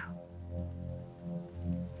destroy you.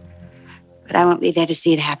 But I won't be there to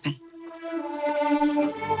see it happen.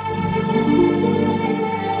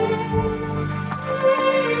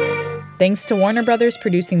 Thanks to Warner Brothers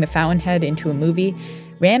producing The Fountainhead into a movie,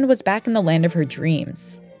 Rand was back in the land of her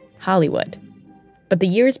dreams, Hollywood. But the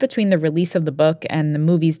years between the release of the book and the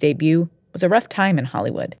movie's debut was a rough time in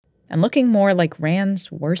Hollywood, and looking more like Rand's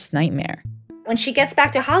worst nightmare. When she gets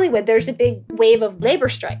back to Hollywood, there's a big wave of labor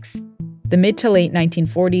strikes. The mid to late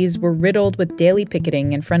 1940s were riddled with daily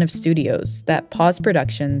picketing in front of studios that paused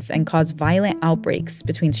productions and caused violent outbreaks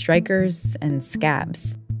between strikers and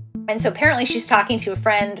scabs. And so apparently she's talking to a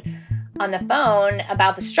friend on the phone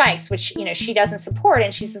about the strikes, which, she doesn't support.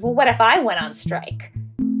 And she says, well, what if I went on strike?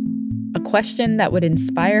 A question that would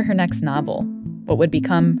inspire her next novel, what would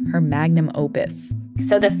become her magnum opus.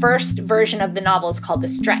 So the first version of the novel is called The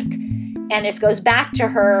Strike. And this goes back to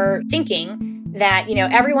her thinking that,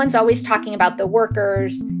 everyone's always talking about the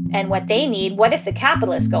workers and what they need. What if the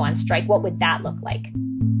capitalists go on strike? What would that look like?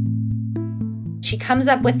 She comes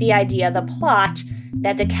up with the idea, the plot,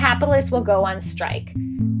 that the capitalists will go on strike.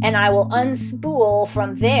 And I will unspool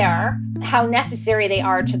from there how necessary they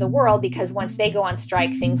are to the world, because once they go on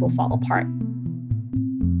strike, things will fall apart.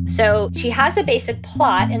 So she has a basic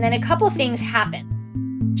plot, and then a couple of things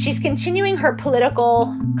happen. She's continuing her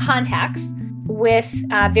political contacts with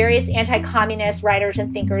various anti-communist writers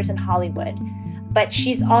and thinkers in Hollywood. But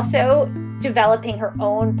she's also developing her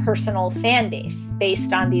own personal fan base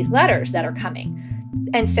based on these letters that are coming.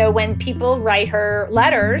 And so when people write her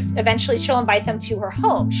letters, eventually she'll invite them to her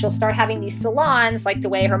home. She'll start having these salons like the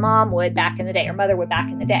way her mom would back in the day, her mother would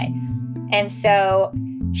back in the day. And so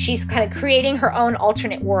she's kind of creating her own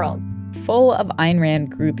alternate world. Full of Ayn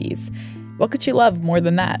Rand groupies. What could she love more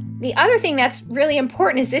than that? The other thing that's really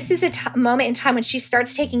important is this is a moment in time when she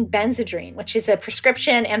starts taking Benzedrine, which is a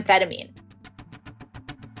prescription amphetamine.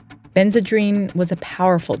 Benzedrine was a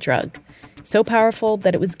powerful drug. So powerful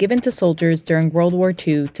that it was given to soldiers during World War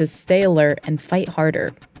II to stay alert and fight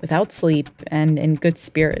harder, without sleep and in good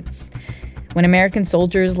spirits. When American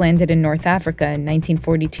soldiers landed in North Africa in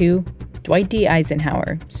 1942, Dwight D.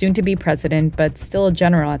 Eisenhower, soon to be president but still a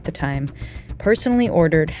general at the time, personally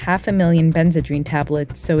ordered 500,000 Benzedrine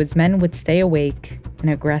tablets so his men would stay awake and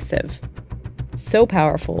aggressive. So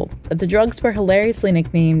powerful that the drugs were hilariously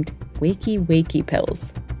nicknamed wakey wakey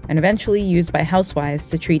pills, and eventually used by housewives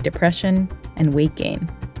to treat depression and weight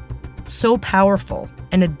gain. So powerful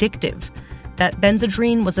and addictive that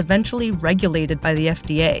Benzedrine was eventually regulated by the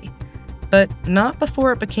FDA, but not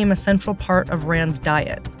before it became a central part of Rand's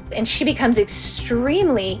diet. And she becomes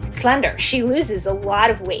extremely slender. She loses a lot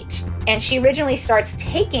of weight. And she originally starts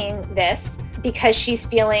taking this because she's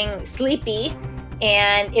feeling sleepy,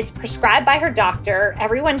 and it's prescribed by her doctor.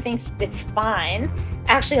 Everyone thinks it's fine.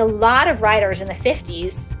 Actually, a lot of writers in the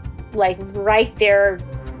 50s, write their,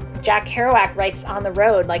 Jack Kerouac writes On the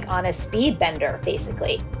Road, on a speed bender,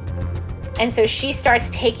 basically. And so she starts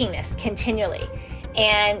taking this continually.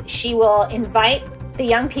 And she will invite the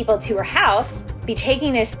young people to her house, be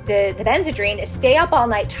taking the Benzedrine, to stay up all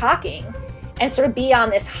night talking, and sort of be on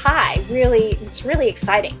this high. Really, it's really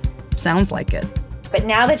exciting. Sounds like it. But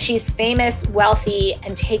now that she's famous, wealthy,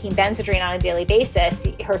 and taking Benzedrine on a daily basis,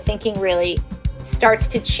 her thinking really starts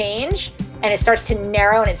to change, and it starts to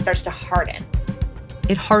narrow, and it starts to harden.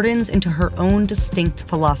 It hardens into her own distinct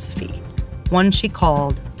philosophy, one she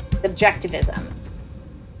called objectivism.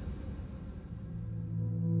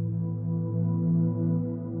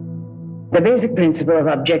 The basic principle of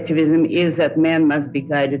objectivism is that man must be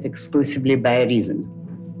guided exclusively by reason.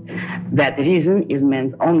 That reason is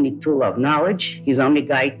man's only tool of knowledge, his only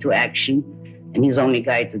guide to action, and his only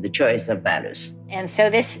guide to the choice of values. And so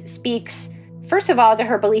this speaks, first of all, to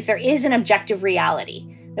her belief there is an objective reality.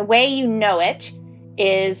 The way you know it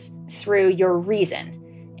is through your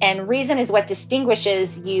reason. And reason is what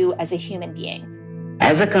distinguishes you as a human being.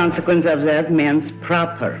 As a consequence of that, man's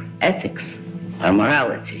proper ethics or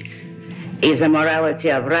morality is a morality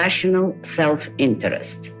of rational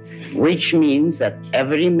self-interest, which means that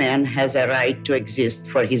every man has a right to exist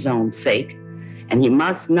for his own sake, and he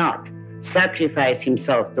must not sacrifice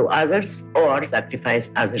himself to others or sacrifice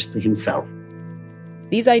others to himself.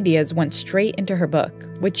 These ideas went straight into her book,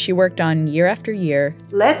 which she worked on year after year.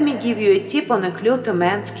 Let me give you a tip on a clue to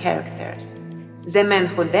man's characters. The man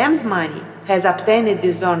who damns money has obtained it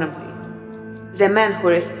dishonorably. The man who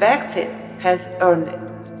respects it has earned it.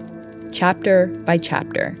 Chapter by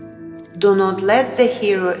chapter. Do not let the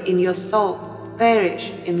hero in your soul perish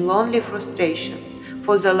in lonely frustration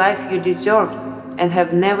for the life you deserved and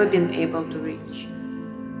have never been able to reach.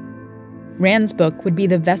 Rand's book would be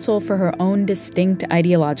the vessel for her own distinct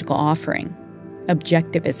ideological offering,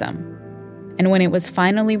 objectivism. And when it was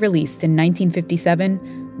finally released in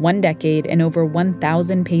 1957, 1 decade and over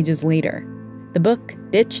 1,000 pages later, the book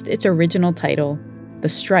ditched its original title, The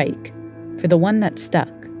Strike, for the one that stuck,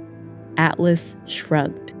 Atlas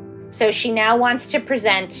Shrugged. So she now wants to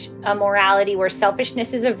present a morality where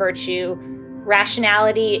selfishness is a virtue,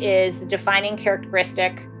 rationality is the defining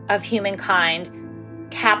characteristic of humankind,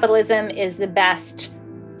 capitalism is the best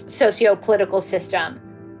socio-political system.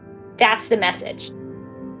 That's the message.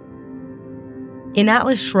 In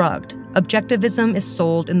Atlas Shrugged, objectivism is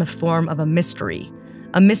sold in the form of a mystery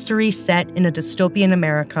set in a dystopian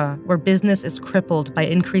America where business is crippled by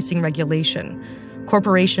increasing regulation.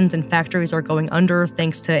 Corporations and factories are going under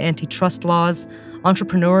thanks to antitrust laws,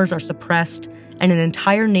 entrepreneurs are suppressed, and an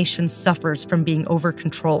entire nation suffers from being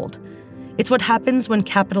over-controlled. It's what happens when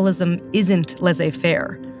capitalism isn't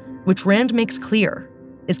laissez-faire, which Rand makes clear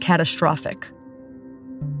is catastrophic.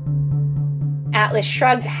 Atlas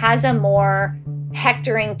Shrugged has a more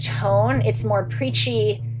hectoring tone. It's more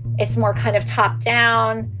preachy. It's more kind of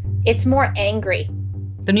top-down. It's more angry.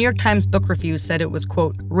 The New York Times Book Review said it was,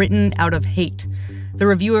 quote, written out of hate. The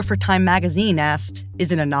reviewer for Time magazine asked,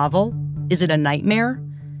 is it a novel? Is it a nightmare?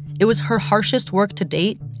 It was her harshest work to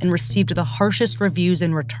date and received the harshest reviews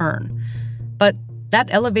in return. But that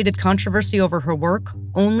elevated controversy over her work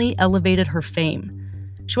only elevated her fame.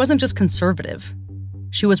 She wasn't just conservative.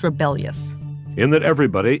 She was rebellious. In that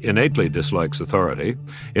everybody innately dislikes authority,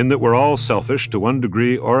 in that we're all selfish to one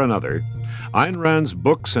degree or another, Ayn Rand's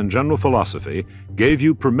books and general philosophy gave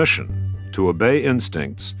you permission to obey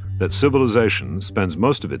instincts that civilization spends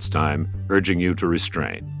most of its time urging you to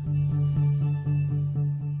restrain.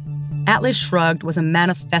 Atlas Shrugged was a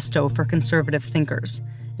manifesto for conservative thinkers.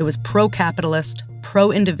 It was pro-capitalist,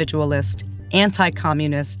 pro-individualist,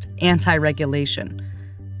 anti-communist, anti-regulation.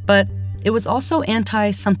 But it was also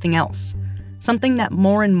anti-something else, something that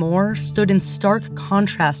more and more stood in stark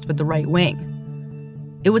contrast with the right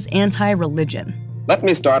wing. It was anti-religion. Let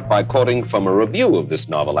me start by quoting from a review of this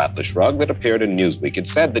novel, Atlas Shrugged, that appeared in Newsweek. It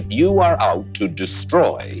said that you are out to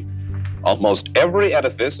destroy almost every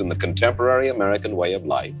edifice in the contemporary American way of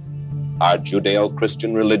life, our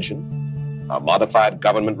Judeo-Christian religion, our modified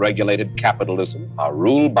government-regulated capitalism, our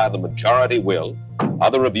rule by the majority will.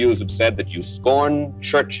 Other reviews have said that you scorn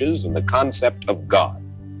churches and the concept of God.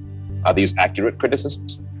 Are these accurate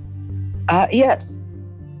criticisms? Yes.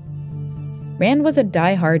 Rand was a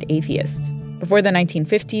die-hard atheist. Before the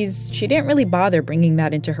 1950s, she didn't really bother bringing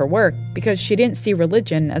that into her work because she didn't see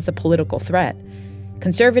religion as a political threat.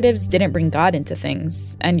 Conservatives didn't bring God into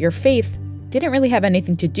things, and your faith didn't really have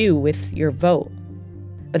anything to do with your vote.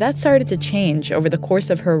 But that started to change over the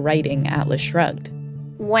course of her writing Atlas Shrugged.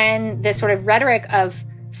 When the sort of rhetoric of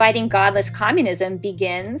fighting godless communism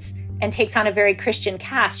begins and takes on a very Christian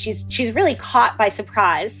cast, she's really caught by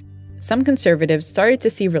surprise. Some conservatives started to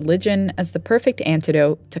see religion as the perfect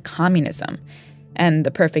antidote to communism and the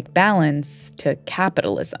perfect balance to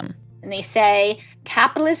capitalism. And they say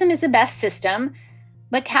capitalism is the best system,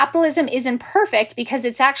 but capitalism isn't perfect because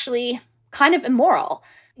it's actually kind of immoral.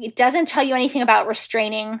 It doesn't tell you anything about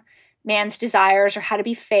restraining man's desires or how to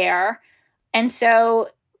be fair. And so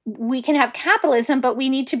we can have capitalism, but we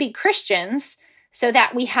need to be Christians so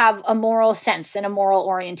that we have a moral sense and a moral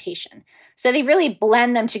orientation. So they really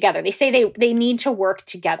blend them together. They say they need to work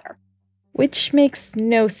together. Which makes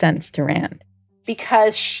no sense to Rand.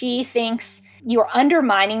 Because she thinks you're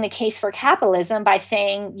undermining the case for capitalism by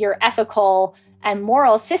saying your ethical and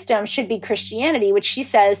moral system should be Christianity, which she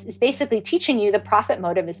says is basically teaching you the profit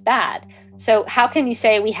motive is bad. So how can you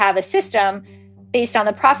say we have a system based on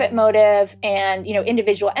the profit motive and,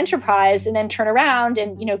 individual enterprise, and then turn around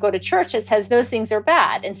and, go to church that says those things are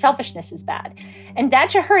bad and selfishness is bad? And that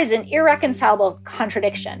to her is an irreconcilable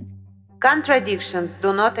contradiction. Contradictions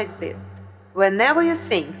do not exist. Whenever you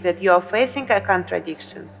think that you are facing a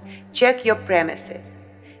contradiction, check your premises.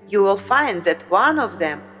 You will find that one of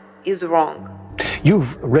them is wrong.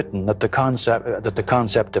 You've written that the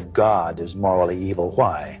concept of God is morally evil.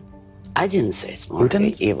 Why? I didn't say it's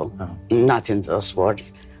morally evil. Oh. Not in those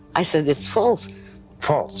words. I said it's false.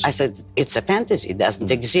 False? I said it's a fantasy. It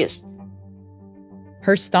doesn't exist.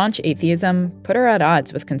 Her staunch atheism put her at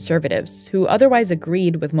odds with conservatives who otherwise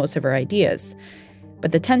agreed with most of her ideas.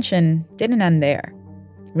 But the tension didn't end there.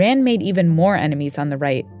 Rand made even more enemies on the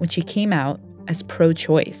right when she came out as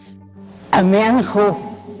pro-choice. A man who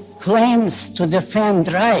claims to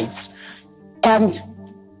defend rights and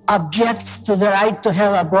objects to the right to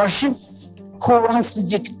have abortion who wants to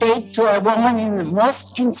dictate to a woman in the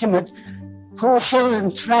most intimate, crucial,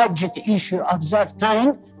 and tragic issue of that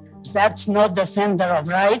kind, that's no defender of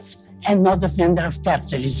rights and no defender of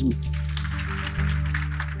capitalism.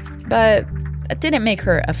 But that didn't make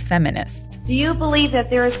her a feminist. Do you believe that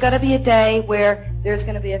there is going to be a day where there's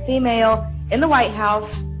going to be a female in the White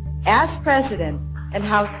House as president? And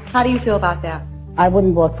how do you feel about that? I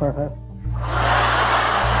wouldn't vote for her.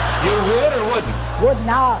 You would or wouldn't? Would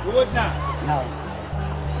not. You would not? No.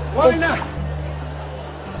 Why not?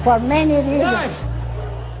 For many reasons.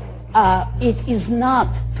 It is not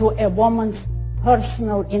to a woman's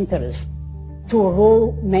personal interest to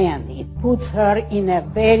rule men. It puts her in a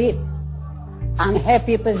very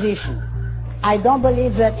unhappy position. I don't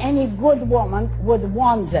believe that any good woman would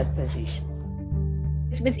want that position.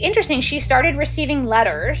 It was interesting. She started receiving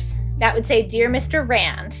letters that would say, "Dear Mr.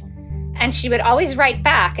 Rand," and she would always write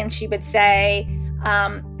back and she would say,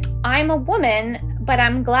 "I'm a woman, but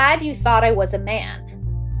I'm glad you thought I was a man."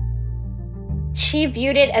 She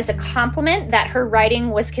viewed it as a compliment that her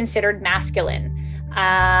writing was considered masculine.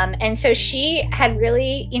 And so she had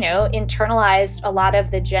really, internalized a lot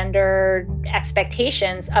of the gender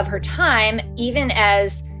expectations of her time, even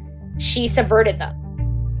as she subverted them.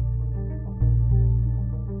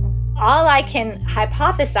 All I can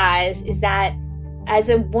hypothesize is that as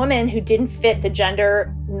a woman who didn't fit the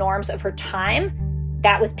gender norms of her time,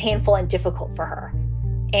 that was painful and difficult for her.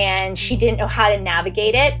 And she didn't know how to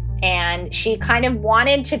navigate it. And she kind of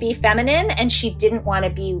wanted to be feminine and she didn't want to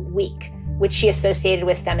be weak, which she associated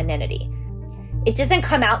with femininity. It doesn't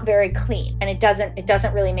come out very clean and it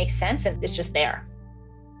doesn't really make sense, and it's just there.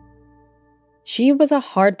 She was a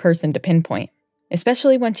hard person to pinpoint,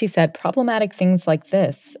 especially when she said problematic things like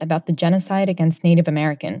this about the genocide against Native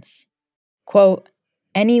Americans. Quote,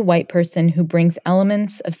 "Any white person who brings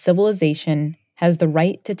elements of civilization has the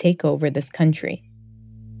right to take over this country."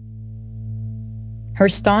 Her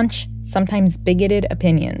staunch, sometimes bigoted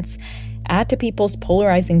opinions add to people's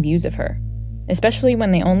polarizing views of her, especially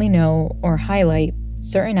when they only know or highlight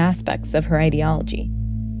certain aspects of her ideology.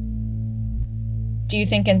 Do you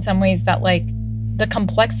think in some ways that, the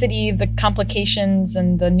complexity, the complications,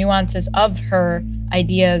 and the nuances of her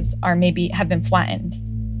ideas have been flattened?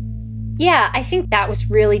 Yeah, I think that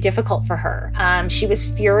was really difficult for her. She was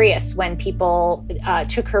furious when people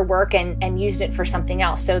took her work and used it for something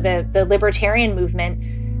else. So the libertarian movement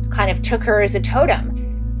kind of took her as a totem.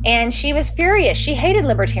 And she was furious. She hated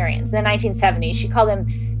libertarians in the 1970s. She called them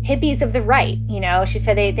hippies of the right. She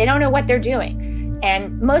said they don't know what they're doing.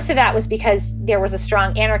 And most of that was because there was a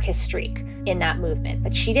strong anarchist streak in that movement.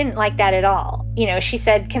 But she didn't like that at all. She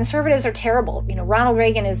said conservatives are terrible. Ronald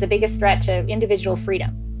Reagan is the biggest threat to individual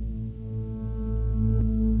freedom.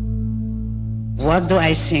 What do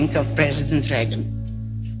I think of President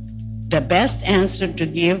Reagan? The best answer to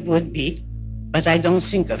give would be, but I don't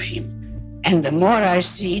think of him. And the more I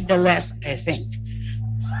see, the less I think.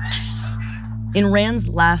 In Rand's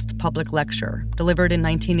last public lecture, delivered in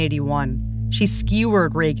 1981, she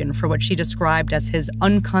skewered Reagan for what she described as his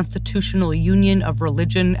unconstitutional union of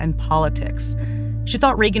religion and politics. She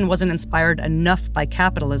thought Reagan wasn't inspired enough by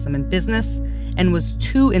capitalism and business and was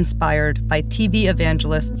too inspired by TV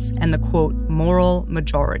evangelists and the, quote, moral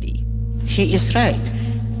majority. He is right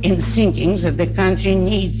in thinking that the country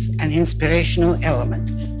needs an inspirational element,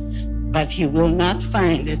 but he will not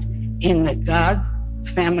find it in the God,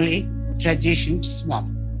 family, tradition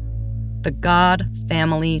swamp. The God,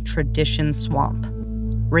 family, tradition swamp.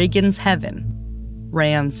 Reagan's heaven,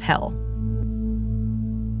 Rand's hell.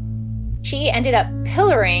 She ended up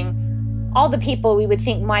pillaring all the people we would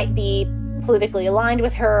think might be politically aligned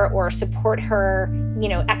with her or support her,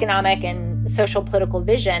 economic and social political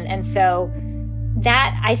vision. And so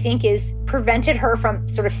that, I think, prevented her from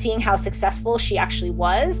sort of seeing how successful she actually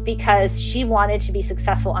was, because she wanted to be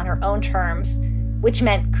successful on her own terms, which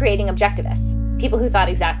meant creating objectivists, people who thought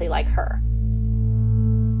exactly like her.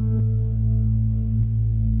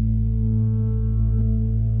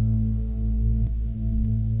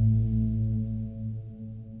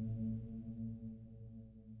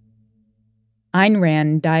 Ayn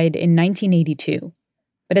Rand died in 1982,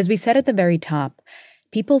 but as we said at the very top,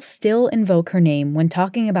 people still invoke her name when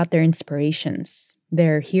talking about their inspirations,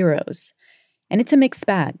 their heroes, and it's a mixed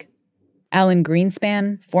bag. Alan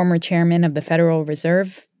Greenspan, former chairman of the Federal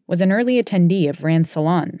Reserve, was an early attendee of Rand's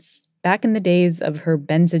salons, back in the days of her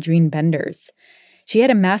Benzedrine benders. She had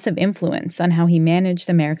a massive influence on how he managed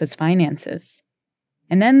America's finances.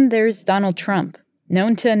 And then there's Donald Trump,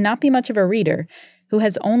 known to not be much of a reader, who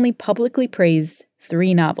has only publicly praised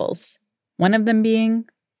 3 novels, one of them being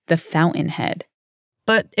The Fountainhead.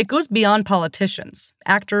 But it goes beyond politicians.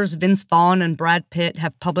 Actors Vince Vaughn and Brad Pitt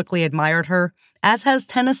have publicly admired her, as has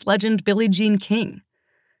tennis legend Billie Jean King.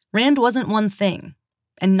 Rand wasn't one thing,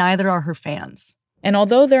 and neither are her fans. And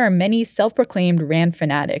although there are many self-proclaimed Rand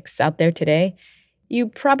fanatics out there today, you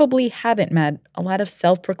probably haven't met a lot of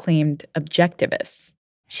self-proclaimed objectivists.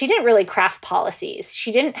 She didn't really craft policies.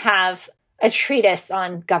 She didn't have a treatise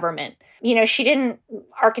on government. She didn't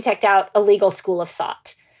architect out a legal school of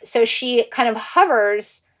thought. So she kind of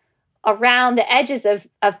hovers around the edges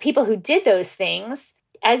of people who did those things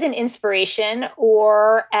as an inspiration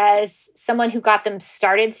or as someone who got them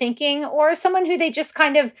started thinking or someone who they just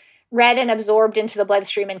kind of read and absorbed into the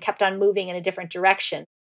bloodstream and kept on moving in a different direction.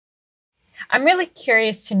 I'm really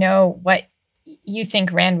curious to know what you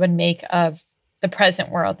think Rand would make of the present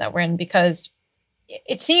world that we're in, because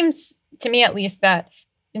it seems to me at least that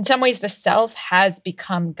in some ways the self has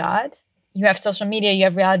become God. You have social media, you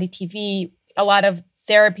have reality TV, a lot of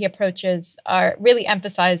therapy approaches are really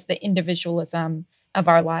emphasize the individualism of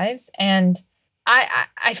our lives. And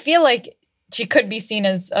I feel like she could be seen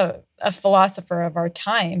as a philosopher of our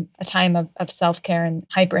time, a time of self-care and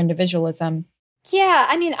hyper-individualism. Yeah,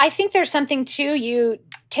 I think there's something to you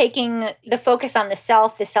taking the focus on the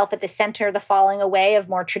self at the center, the falling away of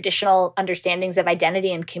more traditional understandings of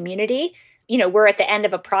identity and community. We're at the end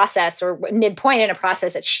of a process or midpoint in a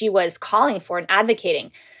process that she was calling for and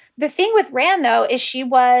advocating. The thing with Rand, though, is she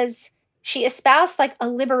espoused like a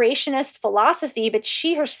liberationist philosophy, but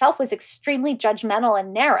she herself was extremely judgmental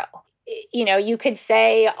and narrow. You could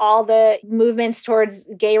say all the movements towards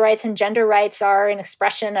gay rights and gender rights are an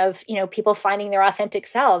expression of, people finding their authentic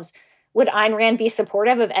selves. Would Ayn Rand be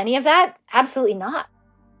supportive of any of that? Absolutely not.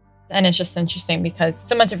 And it's just interesting because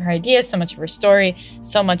so much of her ideas, so much of her story,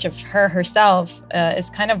 so much of her herself is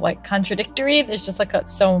kind of like contradictory. There's just like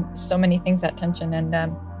so many things at tension,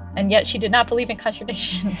 and yet she did not believe in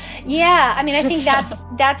contradictions. Yeah, I think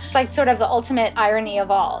that's like sort of the ultimate irony of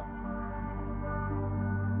all.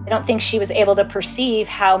 I don't think she was able to perceive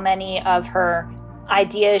how many of her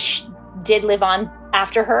ideas did live on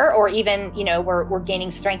after her, or even were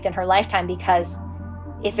gaining strength in her lifetime, because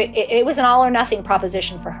if it was an all or nothing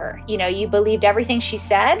proposition for her. You believed everything she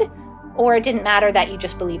said, or it didn't matter that you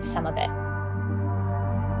just believed some of it.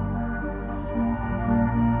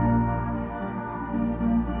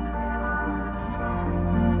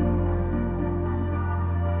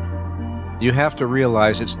 You have to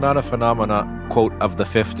realize it's not a phenomena, quote, of the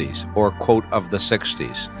 50s or, quote, of the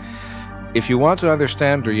 60s. If you want to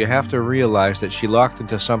understand her, you have to realize that she locked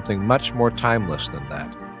into something much more timeless than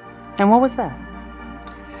that. And what was that?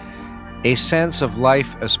 A sense of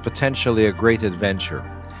life as potentially a great adventure.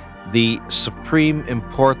 The supreme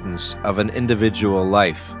importance of an individual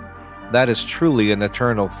life. That is truly an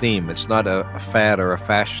eternal theme. It's not a fad or a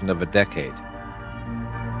fashion of a decade.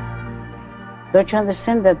 Don't you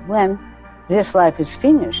understand that when this life is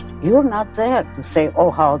finished, you're not there to say,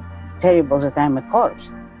 oh, how terrible that I'm a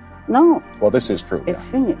corpse. No. Well, this is true. It's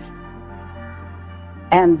finished.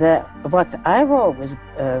 And what I've always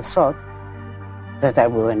thought, that I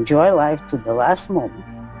will enjoy life to the last moment.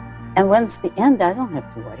 And when it's the end, I don't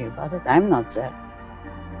have to worry about it. I'm not there.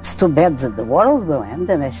 It's too bad that the world will end,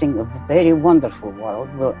 and I think a very wonderful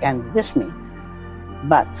world will end with me.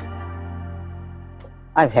 But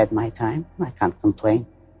I've had my time. I can't complain.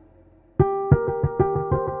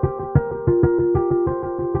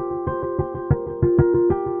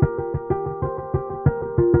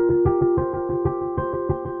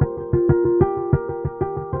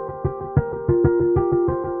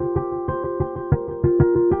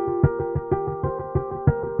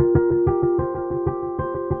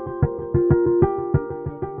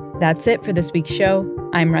 That's it for this week's show.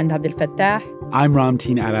 I'm Rand Abdel Fattah. I'm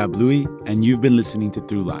Ramteen Arablouei, and you've been listening to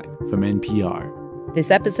Throughline from NPR.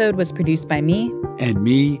 This episode was produced by me. And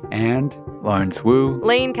me, and Lawrence Wu,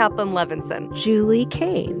 Lane Kaplan-Levinson, Julie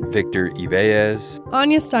Kane, Victor Ibeez,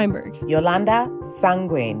 Anya Steinberg, Yolanda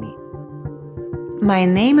Sanguini. My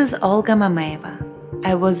name is Olga Mameva.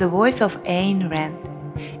 I was the voice of Ayn Rand,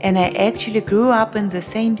 and I actually grew up in the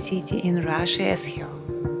same city in Russia as her.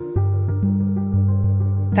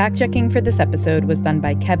 Fact-checking for this episode was done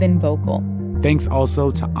by Kevin Vogel. Thanks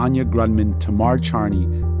also to Anya Grunman, Tamar Charney,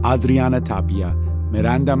 Adriana Tapia,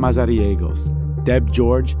 Miranda Mazariegos, Deb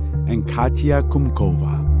George, and Katia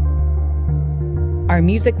Kumkova. Our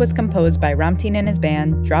music was composed by Ramteen and his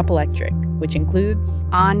band, Drop Electric, which includes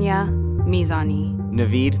Anya Mizani,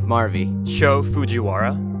 Naveed Marvi, Sho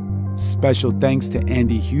Fujiwara. Special thanks to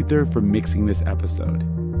Andy Huther for mixing this episode.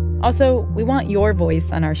 Also, we want your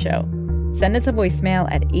voice on our show. Send us a voicemail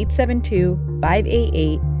at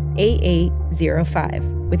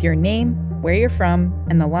 872-588-8805 with your name, where you're from,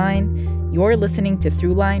 and the line, "You're listening to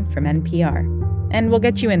Throughline from NPR." And we'll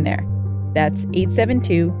get you in there. That's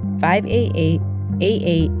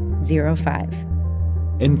 872-588-8805.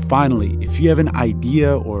 And finally, if you have an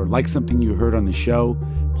idea or like something you heard on the show,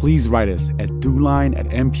 please write us at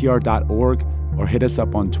throughline@npr.org or hit us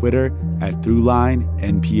up on Twitter at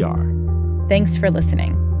throughlinenpr. Thanks for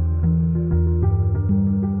listening.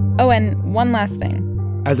 Oh, and one last thing.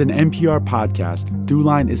 As an NPR podcast,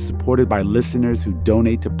 Throughline is supported by listeners who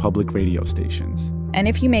donate to public radio stations. And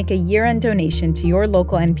if you make a year-end donation to your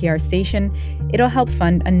local NPR station, it'll help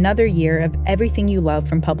fund another year of everything you love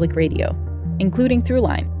from public radio, including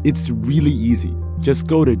Throughline. It's really easy. Just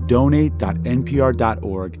go to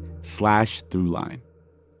donate.npr.org/throughline.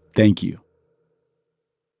 Thank you.